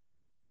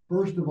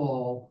 first of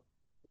all,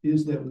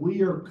 is that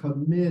we are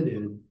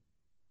committed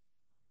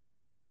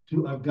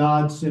to a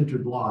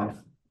God-centered life.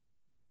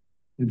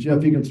 And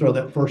Jeff, you can throw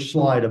that first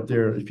slide up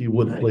there if you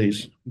would,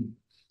 please.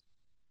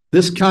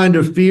 This kind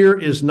of fear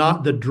is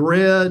not the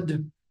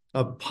dread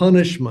of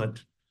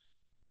punishment,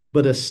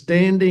 but a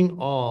standing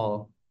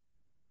awe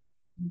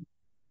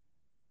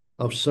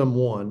of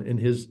someone in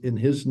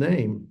his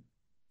name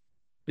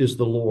is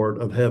the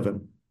Lord of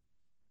heaven.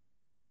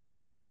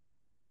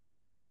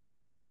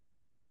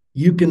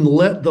 You can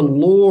let the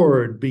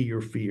Lord be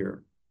your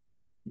fear,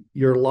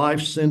 your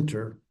life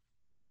center.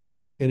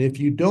 And if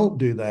you don't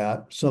do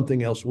that,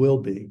 something else will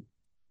be.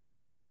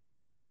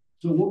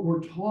 So what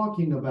we're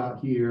talking about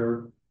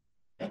here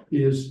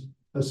is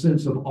a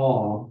sense of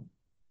awe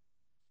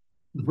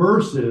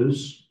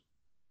versus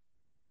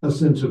a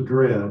sense of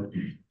dread.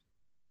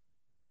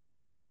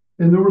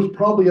 And there was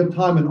probably a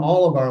time in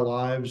all of our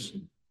lives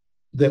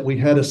that we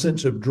had a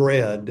sense of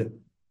dread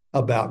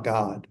about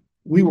God.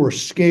 We were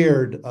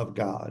scared of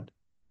God.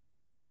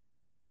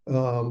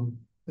 And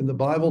the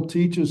Bible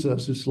teaches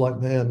us, it's like,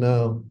 man,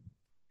 no,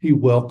 he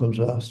welcomes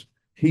us.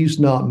 He's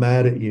not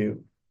mad at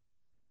you.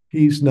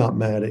 He's not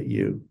mad at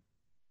you.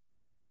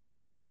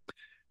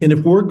 And if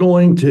we're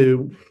going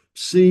to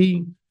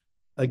see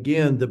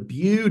again, the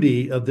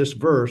beauty of this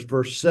verse,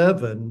 verse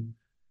 7,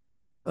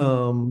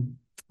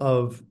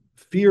 of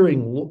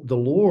fearing the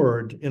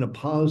Lord in a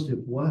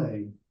positive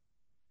way,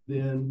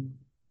 then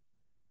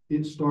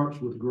it starts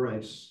with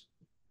grace.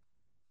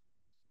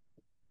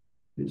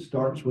 It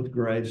starts with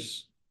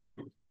grace.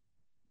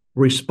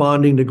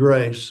 Responding to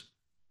grace.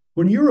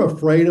 When you're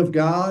afraid of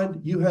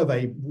God, you have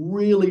a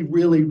really,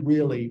 really,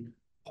 really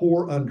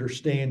poor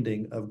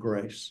understanding of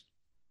grace.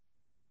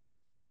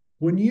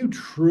 When you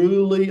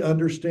truly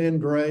understand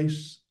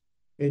grace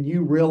and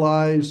you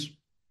realize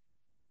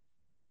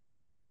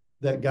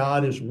that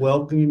God is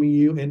welcoming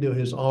you into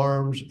his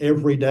arms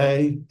every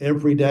day,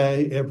 every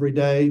day, every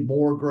day,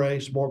 more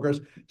grace, more grace.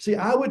 See,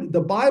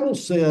 the Bible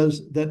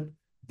says that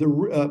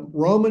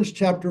Romans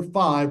chapter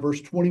 5,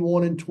 verse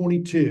 21 and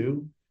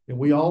 22, and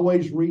we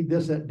always read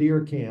this at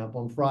deer camp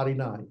on Friday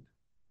night,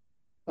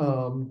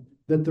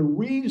 that the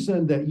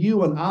reason that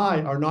you and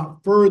I are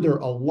not further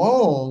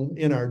along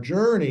in our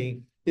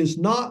journey is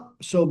not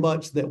so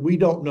much that we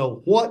don't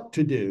know what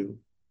to do.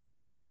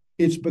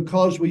 It's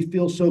because we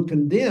feel so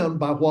condemned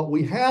by what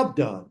we have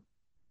done.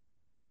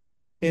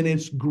 And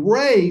it's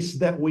grace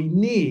that we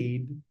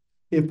need.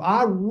 If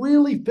I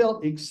really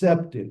felt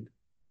accepted,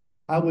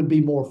 I would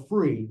be more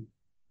free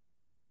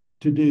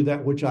to do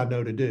that which I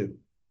know to do.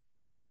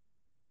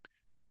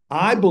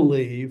 I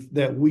believe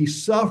that we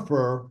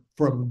suffer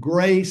from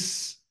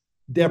grace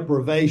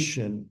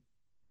deprivation,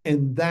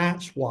 and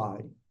that's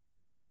why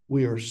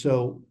we are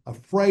so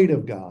afraid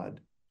of God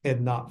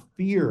and not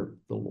fear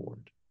the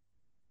Lord.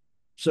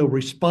 So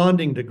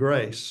responding to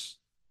grace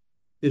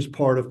is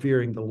part of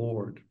fearing the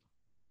Lord.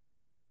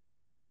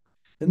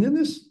 And then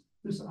this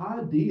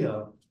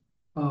idea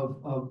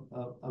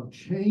of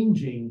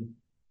changing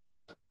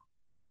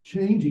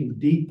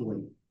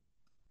deeply.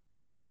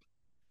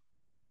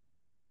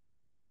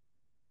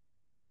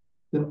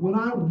 That when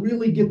I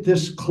really get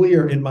this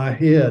clear in my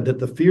head that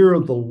the fear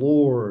of the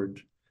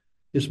Lord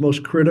is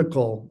most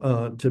critical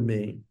to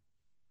me,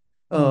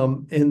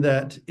 and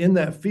that in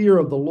that fear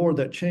of the Lord,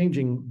 that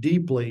changing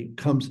deeply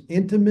comes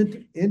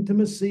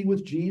intimacy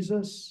with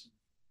Jesus,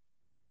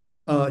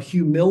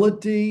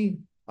 humility.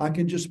 I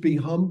can just be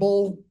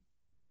humble.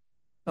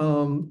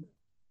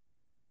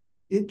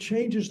 It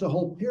changes the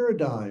whole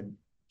paradigm.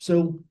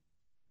 So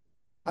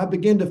I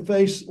begin to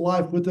face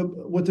life with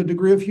a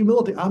degree of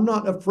humility. I'm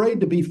not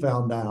afraid to be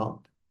found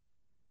out.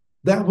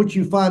 That which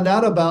you find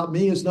out about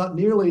me is not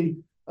nearly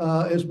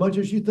as much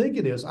as you think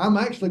it is. I'm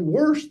actually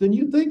worse than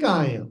you think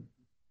I am.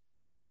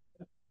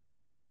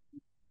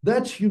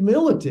 That's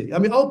humility. I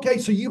mean, okay,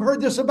 so you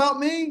heard this about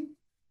me?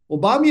 Well,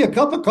 buy me a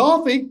cup of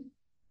coffee.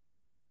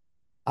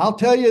 I'll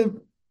tell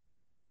you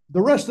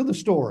the rest of the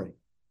story.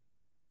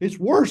 It's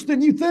worse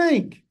than you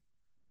think.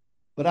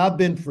 But I've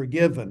been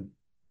forgiven.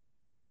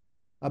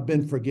 I've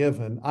been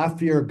forgiven. I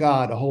fear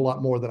God a whole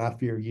lot more than I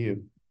fear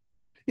you.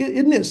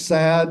 Isn't it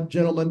sad,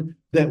 gentlemen,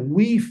 that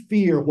we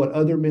fear what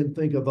other men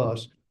think of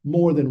us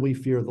more than we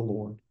fear the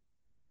Lord?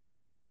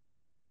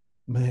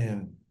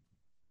 Man,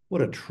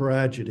 what a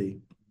tragedy.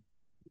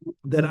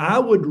 That I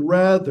would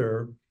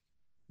rather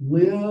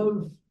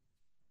live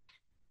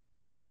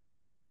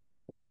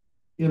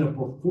in a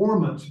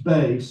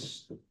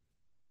performance-based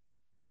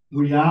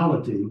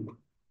reality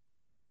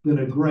than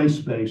a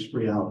grace-based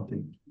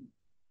reality.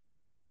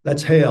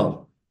 That's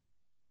hell.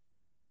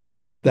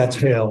 That's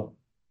hell.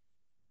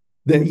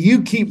 That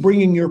you keep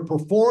bringing your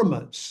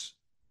performance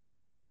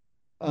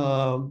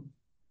to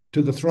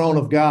the throne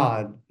of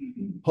God,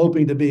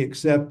 hoping to be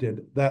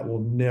accepted, that will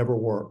never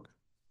work.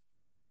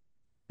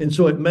 And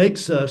so it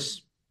makes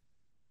us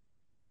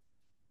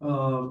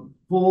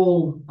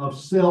full of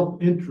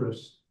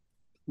self-interest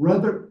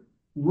rather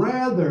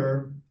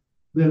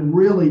than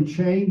really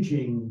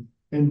changing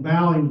and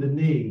bowing the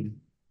knee.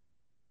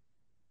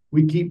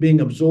 We keep being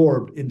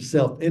absorbed in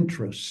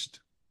self-interest,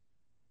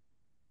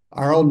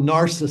 our own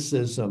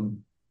narcissism,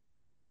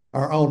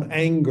 our own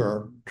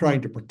anger trying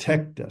to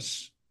protect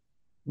us,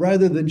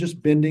 rather than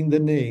just bending the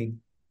knee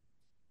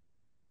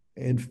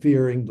and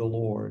fearing the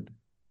Lord.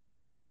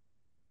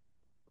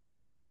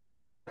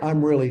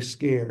 I'm really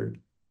scared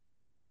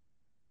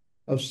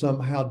of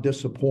somehow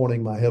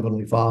disappointing my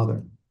Heavenly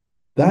Father.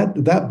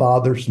 That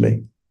bothers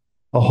me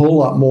a whole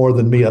lot more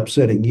than me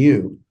upsetting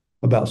you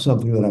about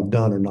something that I've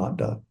done or not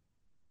done.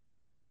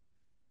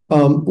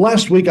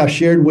 Last week, I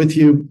shared with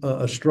you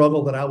a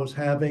struggle that I was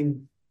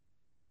having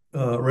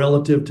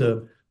relative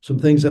to some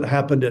things that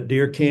happened at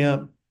deer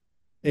camp.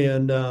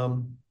 And I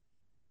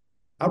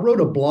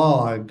wrote a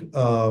blog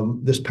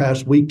this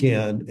past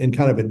weekend and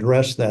kind of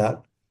addressed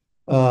that.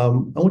 I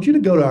want you to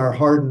go to our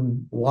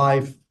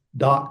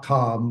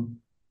hardenlife.com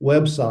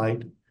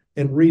website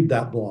and read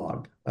that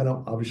blog. I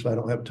don't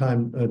have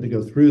time to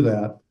go through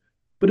that,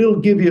 but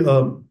it'll give you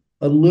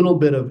a little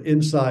bit of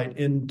insight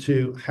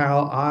into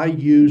how I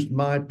used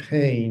my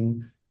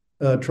pain,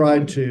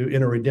 tried to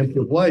in a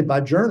redemptive way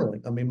by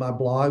journaling. I mean, my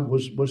blog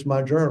was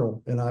my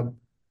journal, and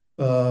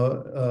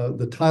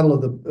the title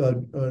of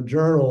the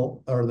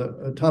journal, or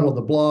the title of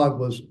the blog,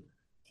 was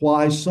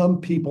 "Why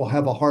Some People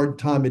Have a Hard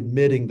Time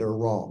Admitting Their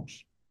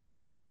Wrongs."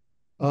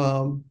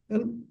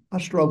 And I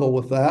struggle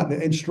with that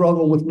and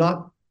struggle with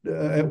not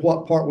at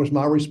what part was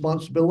my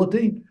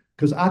responsibility,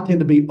 because I tend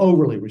to be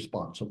overly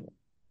responsible.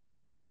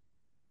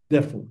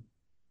 Definitely,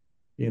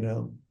 you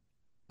know.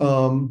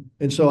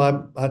 And so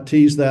I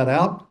teased that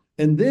out.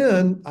 And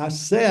then I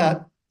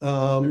sat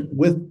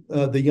with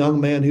the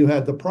young man who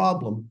had the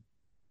problem.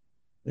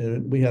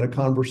 And we had a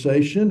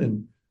conversation,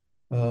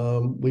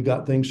 and we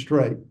got things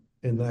straight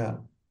in that.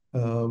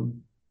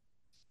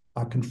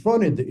 I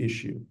confronted the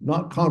issue,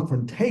 not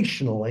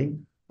confrontationally.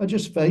 I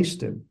just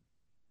faced him.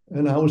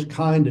 And I was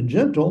kind and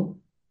gentle,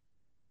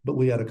 but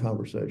we had a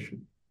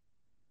conversation.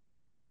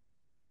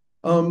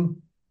 I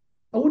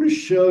want to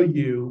show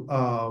you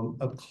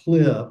a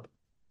clip.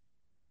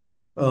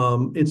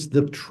 It's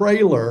the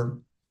trailer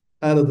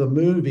out of the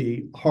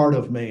movie Heart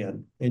of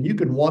Man. And you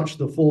can watch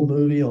the full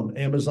movie on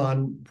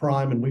Amazon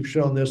Prime. And we've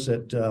shown this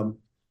at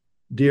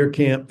deer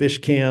camp, fish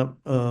camp,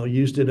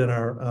 used it in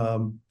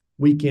our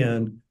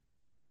weekend.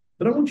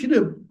 But I want you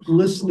to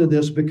listen to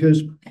this,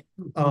 because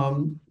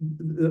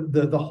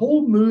the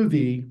whole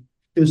movie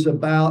is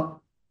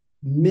about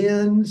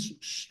men's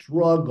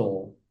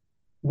struggle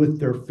with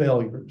their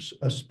failures,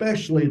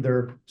 especially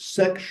their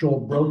sexual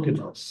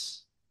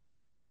brokenness,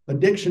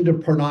 addiction to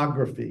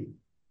pornography,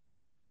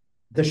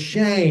 the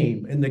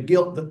shame and the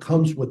guilt that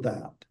comes with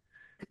that,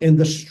 and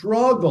the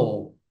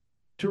struggle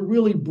to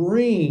really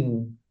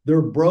bring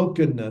their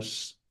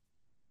brokenness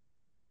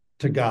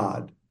to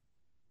God.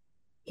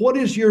 What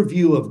is your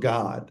view of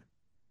God?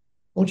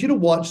 I want you to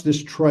watch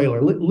this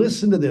trailer.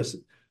 Listen to this.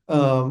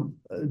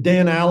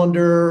 Dan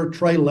Allender,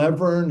 Trey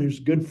Levern, who's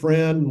a good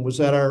friend, was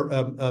at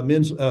our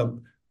men's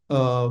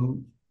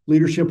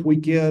leadership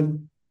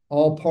weekend,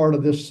 all part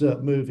of this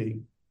movie.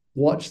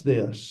 Watch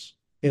this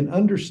and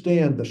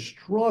understand the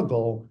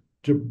struggle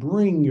to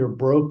bring your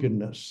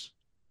brokenness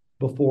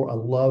before a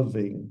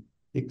loving,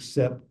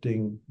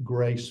 accepting,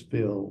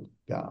 grace-filled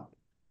God.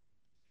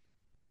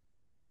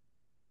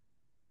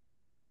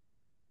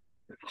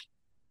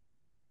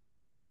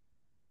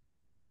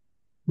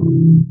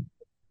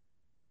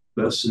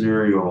 Best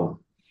scenario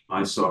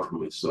I saw for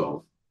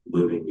myself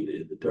living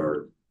in the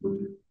dark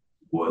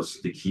was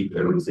to keep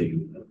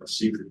everything a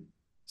secret.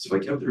 So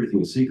if I kept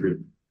everything a secret,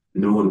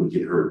 no one would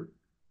get hurt.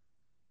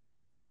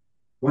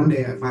 One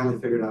day I finally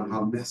figured out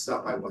how messed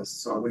up I was,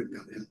 so I went and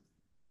got help.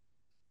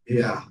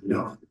 Yeah,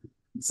 no.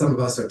 Some of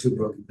us are too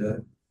broken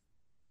to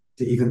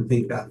even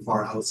think that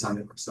far outside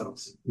of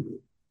ourselves.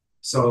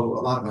 So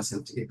a lot of us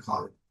have to get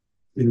caught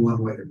in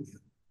one way or the other.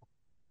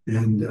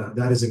 And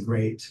that is a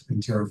great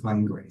and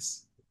terrifying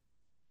grace.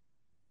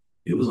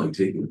 It was like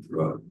taking a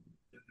drug.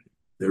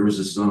 There was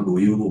this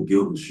unbelievable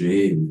guilt and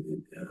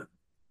shame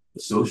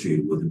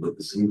associated with it, but at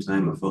the same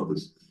time, I felt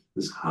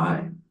this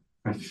high.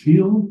 I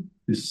feel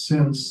this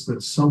sense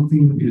that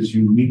something is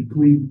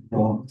uniquely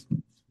wrong.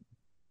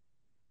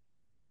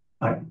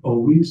 I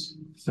always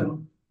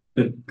felt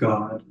that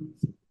God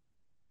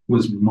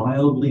was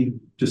mildly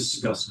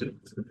disgusted.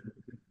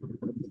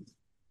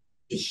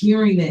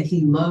 Hearing that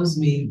he loves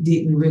me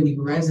didn't really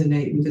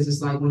resonate, because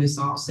it's like, when it's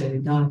all said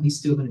and done, he's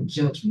still going to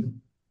judge me.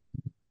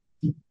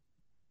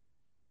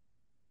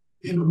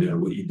 And no matter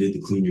what you did to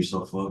clean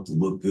yourself up, to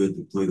look good,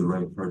 to play the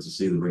right parts, to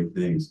say the right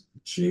things,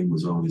 shame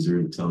was always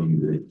there to tell you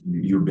that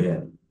you're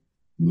bad.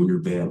 When you're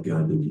bad,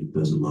 God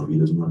doesn't love you,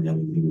 doesn't want to have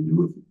anything to do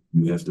with you.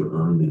 You have to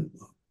earn that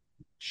love.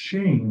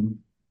 Shame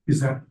is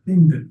that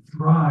thing that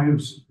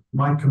drives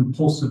my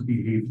compulsive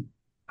behavior.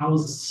 I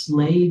was a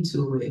slave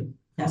to it.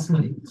 That's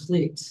when it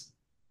clicked.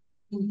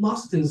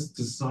 Lust is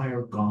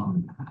desire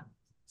gone mad.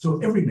 So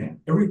every man,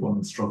 every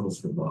woman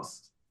struggles with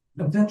lust.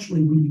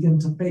 Eventually we begin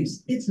to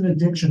face it's an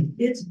addiction.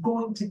 It's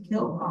going to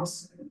kill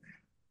us.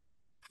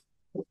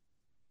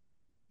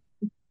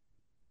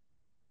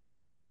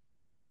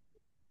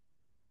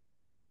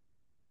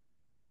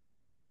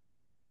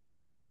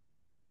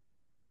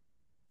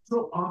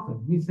 So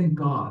often we think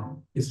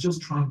God is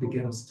just trying to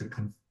get us to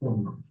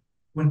conform,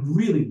 when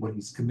really what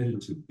he's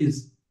committed to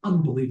is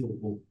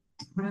unbelievable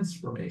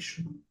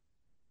transformation.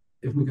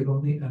 If we could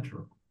only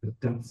enter the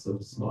depths of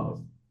his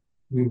love,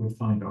 we would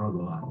find our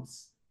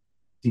lives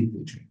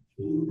deeply changed.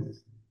 When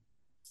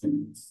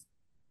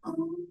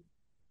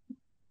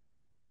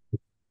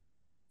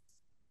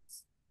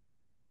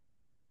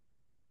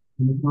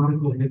the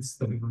prodigal hits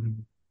the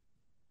vine,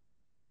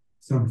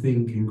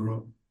 something can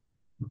grow.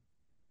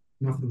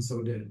 Nothing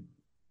so dead.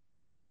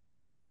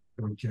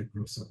 Or we can't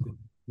grow something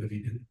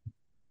living in it.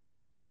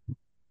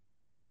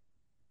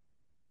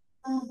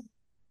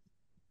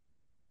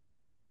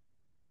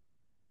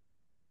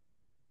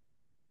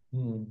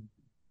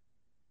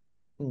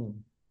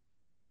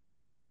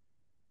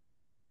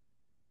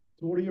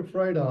 So what are you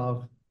afraid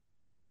of?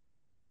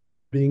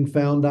 Being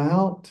found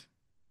out,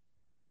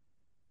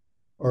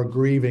 or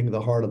grieving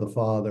the heart of the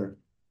Father,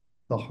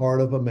 the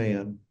heart of a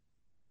man?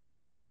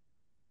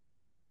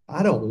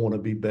 I don't want to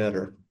be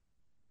better.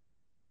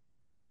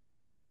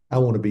 I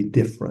want to be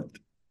different.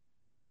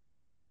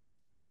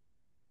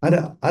 I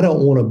don't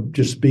want to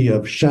just be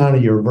a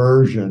shinier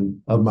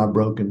version of my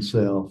broken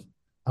self.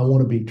 I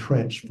want to be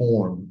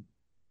transformed.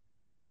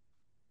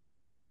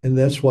 And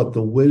that's what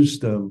the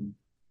wisdom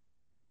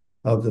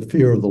of the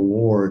fear of the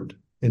Lord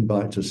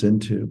invites us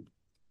into.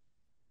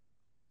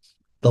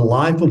 The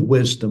life of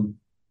wisdom.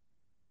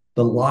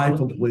 The life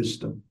of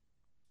wisdom.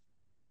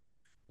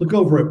 Look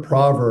over at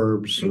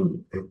Proverbs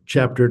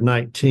chapter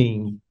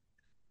 19,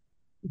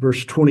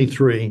 verse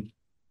 23.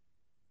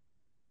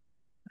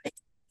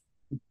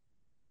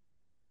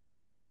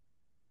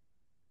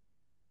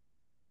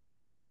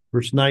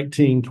 Verse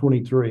 19,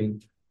 23.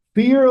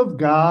 Fear of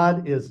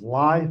God is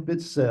life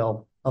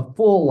itself, a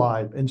full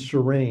life and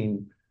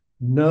serene,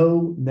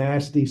 no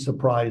nasty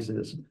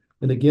surprises.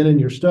 And again, in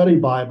your study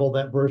Bible,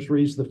 that verse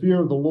reads, the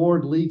fear of the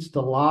Lord leads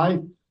to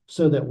life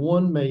so that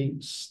one may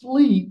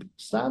sleep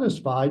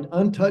satisfied,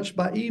 untouched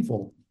by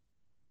evil.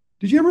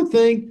 Did you ever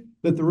think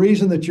that the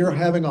reason that you're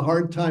having a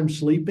hard time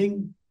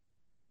sleeping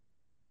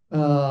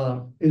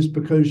is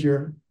because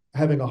you're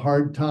having a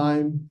hard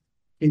time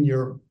in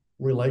your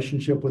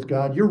relationship with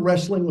God? You're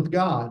wrestling with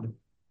God,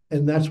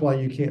 and that's why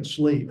you can't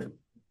sleep.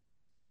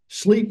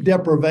 Sleep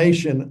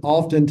deprivation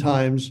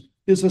oftentimes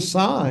is a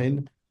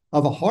sign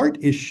of a heart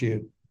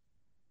issue.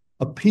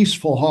 A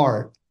peaceful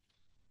heart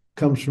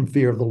comes from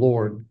fear of the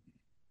Lord.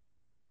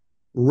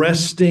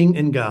 Resting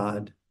in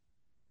God.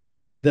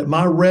 That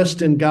my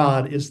rest in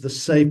God is the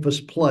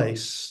safest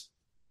place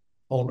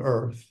on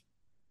earth.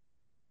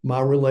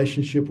 My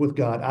relationship with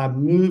God. I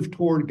move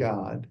toward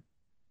God.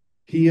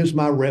 He is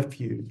my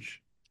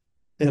refuge,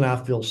 and I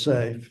feel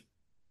safe.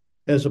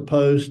 As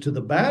opposed to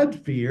the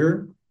bad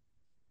fear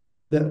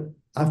that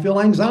I feel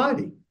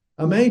anxiety.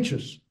 I'm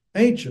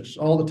anxious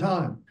all the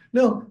time.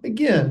 No,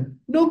 again,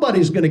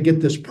 nobody's going to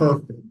get this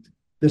perfect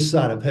this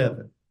side of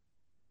heaven.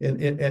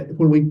 And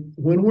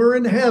when we're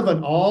in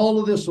heaven,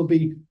 all of this will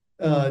be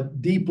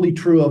deeply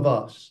true of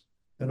us.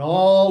 And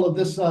all of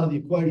this side of the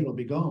equation will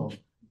be gone.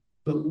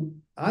 But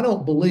I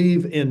don't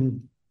believe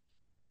in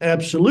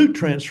absolute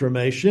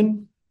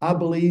transformation. I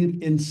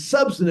believe in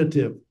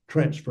substantive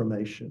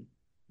transformation.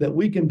 That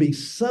we can be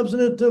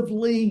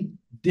substantively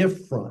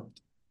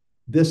different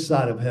this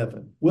side of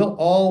heaven. We'll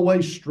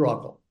always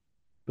struggle,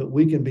 but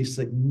we can be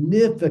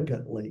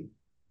significantly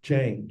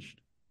changed.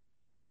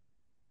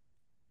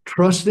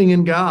 Trusting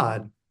in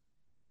God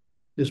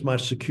is my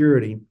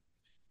security.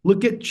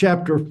 Look at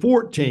chapter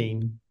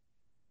 14,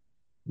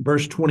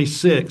 verse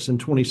 26 and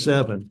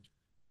 27.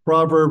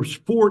 Proverbs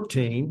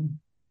 14,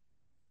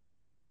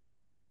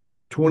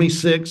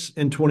 26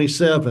 and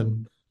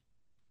 27.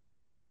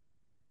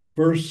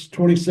 Verse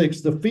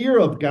 26, the fear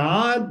of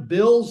God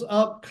builds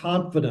up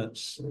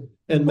confidence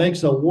and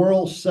makes a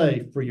world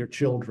safe for your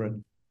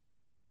children.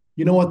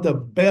 You know what the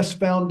best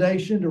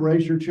foundation to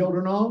raise your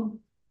children on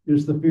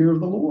is? The fear of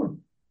the Lord.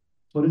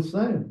 That's what it's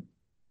saying.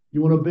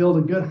 You want to build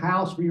a good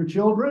house for your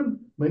children?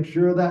 Make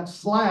sure that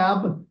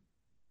slab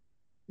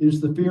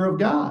is the fear of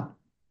God.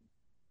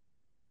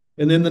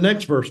 And then the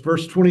next verse,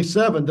 verse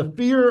 27, the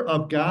fear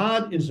of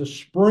God is a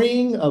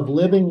spring of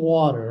living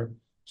water,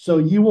 so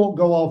you won't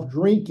go off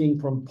drinking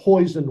from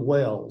poisoned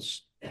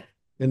wells.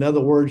 In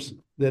other words,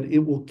 that it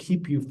will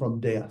keep you from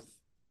death.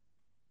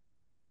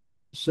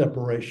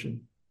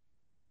 Separation.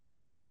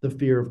 The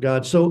fear of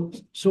God. So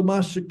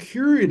my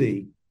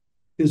security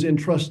is in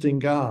trusting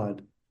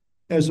God,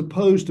 as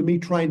opposed to me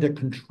trying to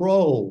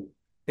control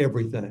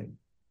everything.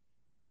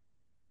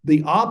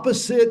 The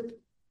opposite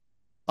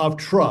of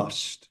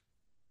trust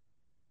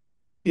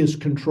is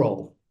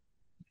control.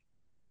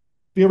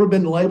 Have you ever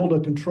been labeled a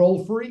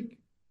control freak?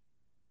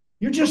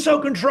 You're just so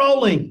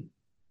controlling.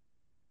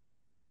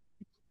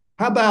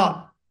 How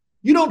about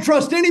you don't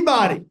trust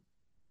anybody?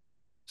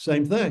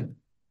 Same thing.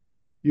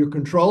 You're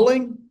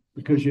controlling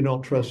because you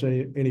don't trust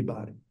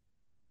anybody.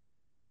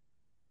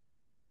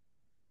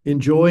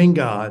 Enjoying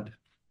God.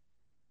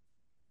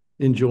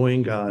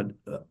 Enjoying God.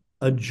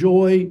 A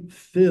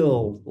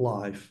joy-filled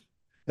life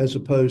as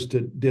opposed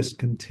to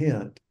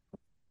discontent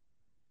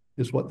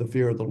is what the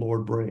fear of the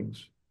Lord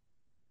brings.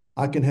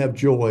 I can have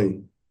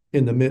joy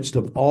in the midst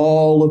of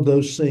all of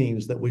those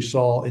scenes that we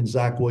saw in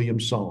Zach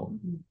Williams'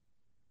 song.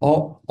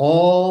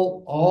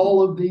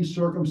 All of these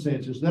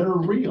circumstances that are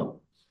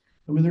real.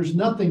 I mean, there's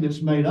nothing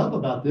that's made up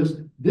about this.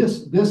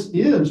 This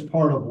is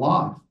part of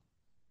life.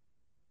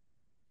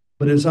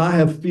 But as I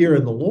have fear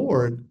in the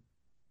Lord,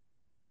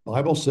 the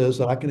Bible says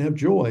that I can have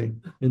joy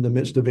in the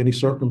midst of any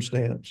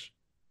circumstance.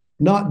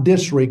 Not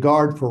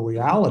disregard for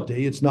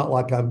reality. It's not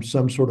like I'm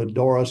some sort of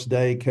Doris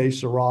Day, que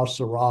sera,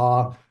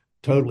 sera,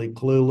 totally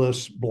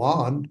clueless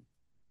blonde.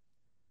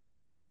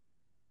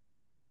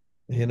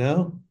 You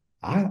know,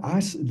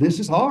 this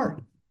is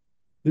hard.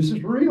 This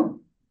is real.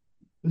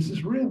 This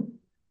is real.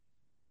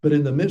 But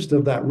in the midst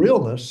of that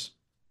realness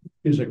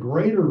is a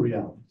greater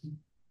reality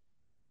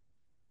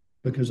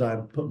because I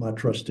put my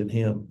trust in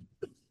Him.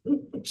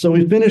 So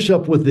we finish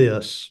up with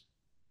this.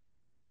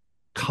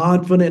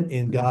 Confident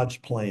in God's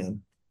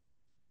plan.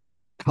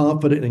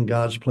 Confident in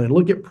God's plan.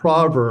 Look at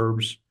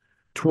Proverbs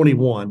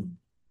 21.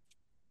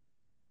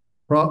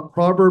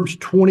 Proverbs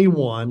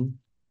 21,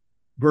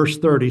 verse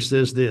 30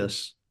 says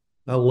this.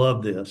 I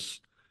love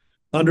this.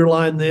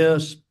 Underline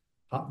this.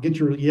 Get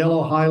your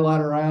yellow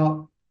highlighter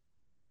out.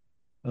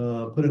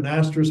 put an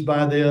asterisk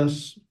by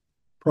this.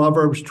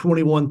 Proverbs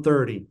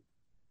 21:30.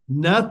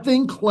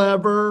 Nothing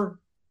clever,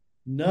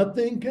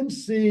 nothing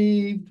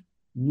conceived,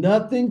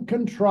 nothing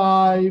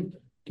contrived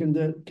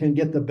can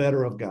get the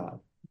better of God.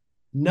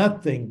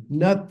 Nothing,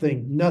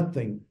 nothing,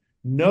 nothing.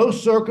 No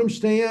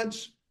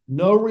circumstance,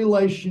 no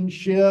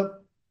relationship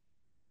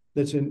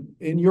that's in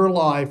your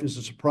life is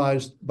a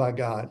surprise by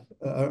God,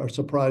 or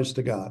surprise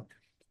to God.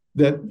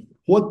 That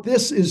what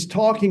this is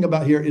talking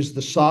about here is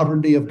the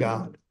sovereignty of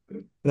God.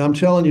 And I'm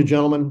telling you,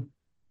 gentlemen,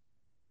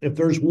 if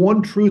there's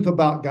one truth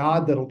about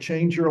God that'll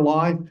change your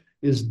life,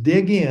 is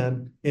dig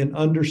in and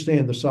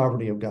understand the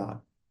sovereignty of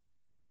God.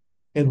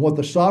 And what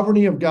the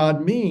sovereignty of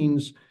God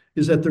means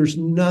is that there's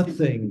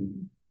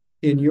nothing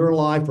in your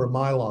life or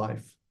my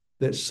life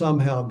that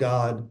somehow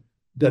God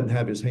doesn't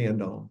have his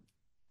hand on.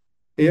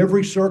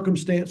 Every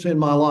circumstance in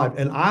my life,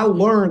 and I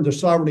learned the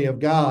sovereignty of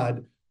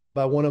God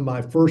by one of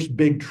my first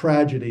big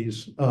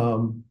tragedies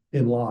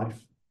in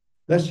life.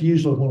 That's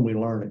usually when we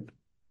learn it.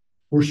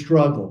 We're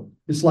struggling.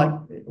 It's like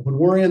when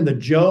we're in the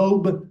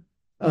Job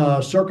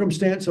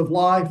circumstance of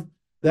life,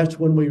 that's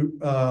when we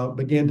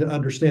begin to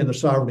understand the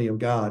sovereignty of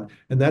God.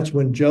 And that's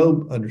when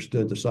Job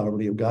understood the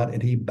sovereignty of God,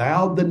 and he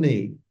bowed the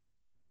knee.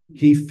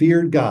 He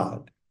feared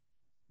God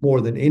more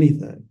than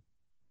anything,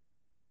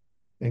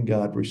 and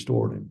God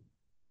restored him.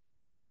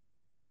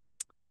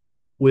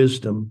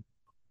 Wisdom,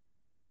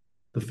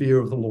 the fear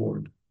of the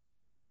Lord.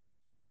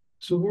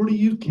 So where do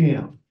you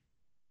camp?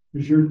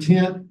 Is your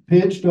tent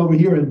pitched over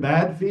here in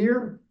bad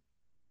fear?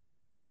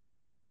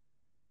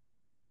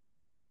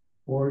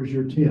 Or is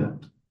your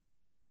tent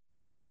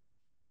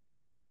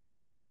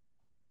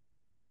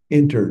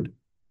entered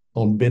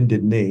on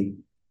bended knee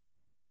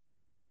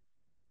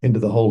into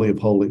the Holy of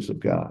Holies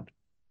of God?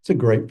 It's a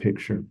great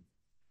picture.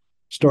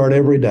 Start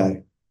every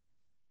day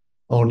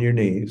on your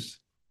knees,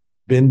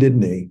 bended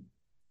knee.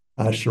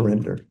 I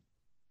surrender.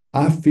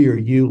 I fear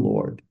you,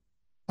 Lord.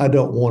 I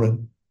don't want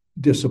to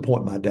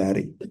disappoint my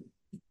daddy,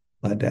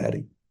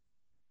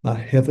 my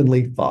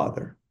heavenly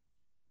Father.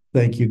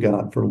 Thank you,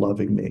 God, for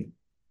loving me.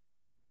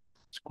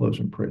 Let's close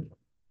in prayer.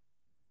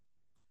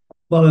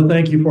 Father,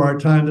 thank you for our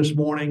time this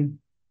morning.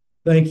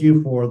 Thank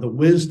you for the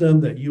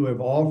wisdom that you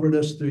have offered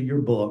us through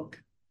your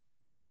book.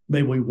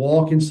 May we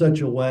walk in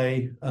such a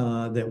way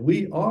that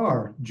we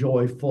are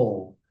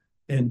joyful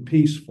and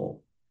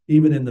peaceful,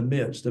 even in the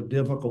midst of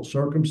difficult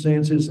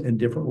circumstances and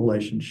different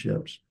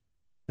relationships.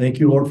 Thank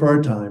you, Lord, for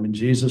our time. In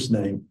Jesus'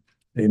 name,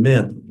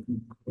 amen.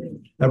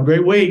 Have a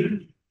great week.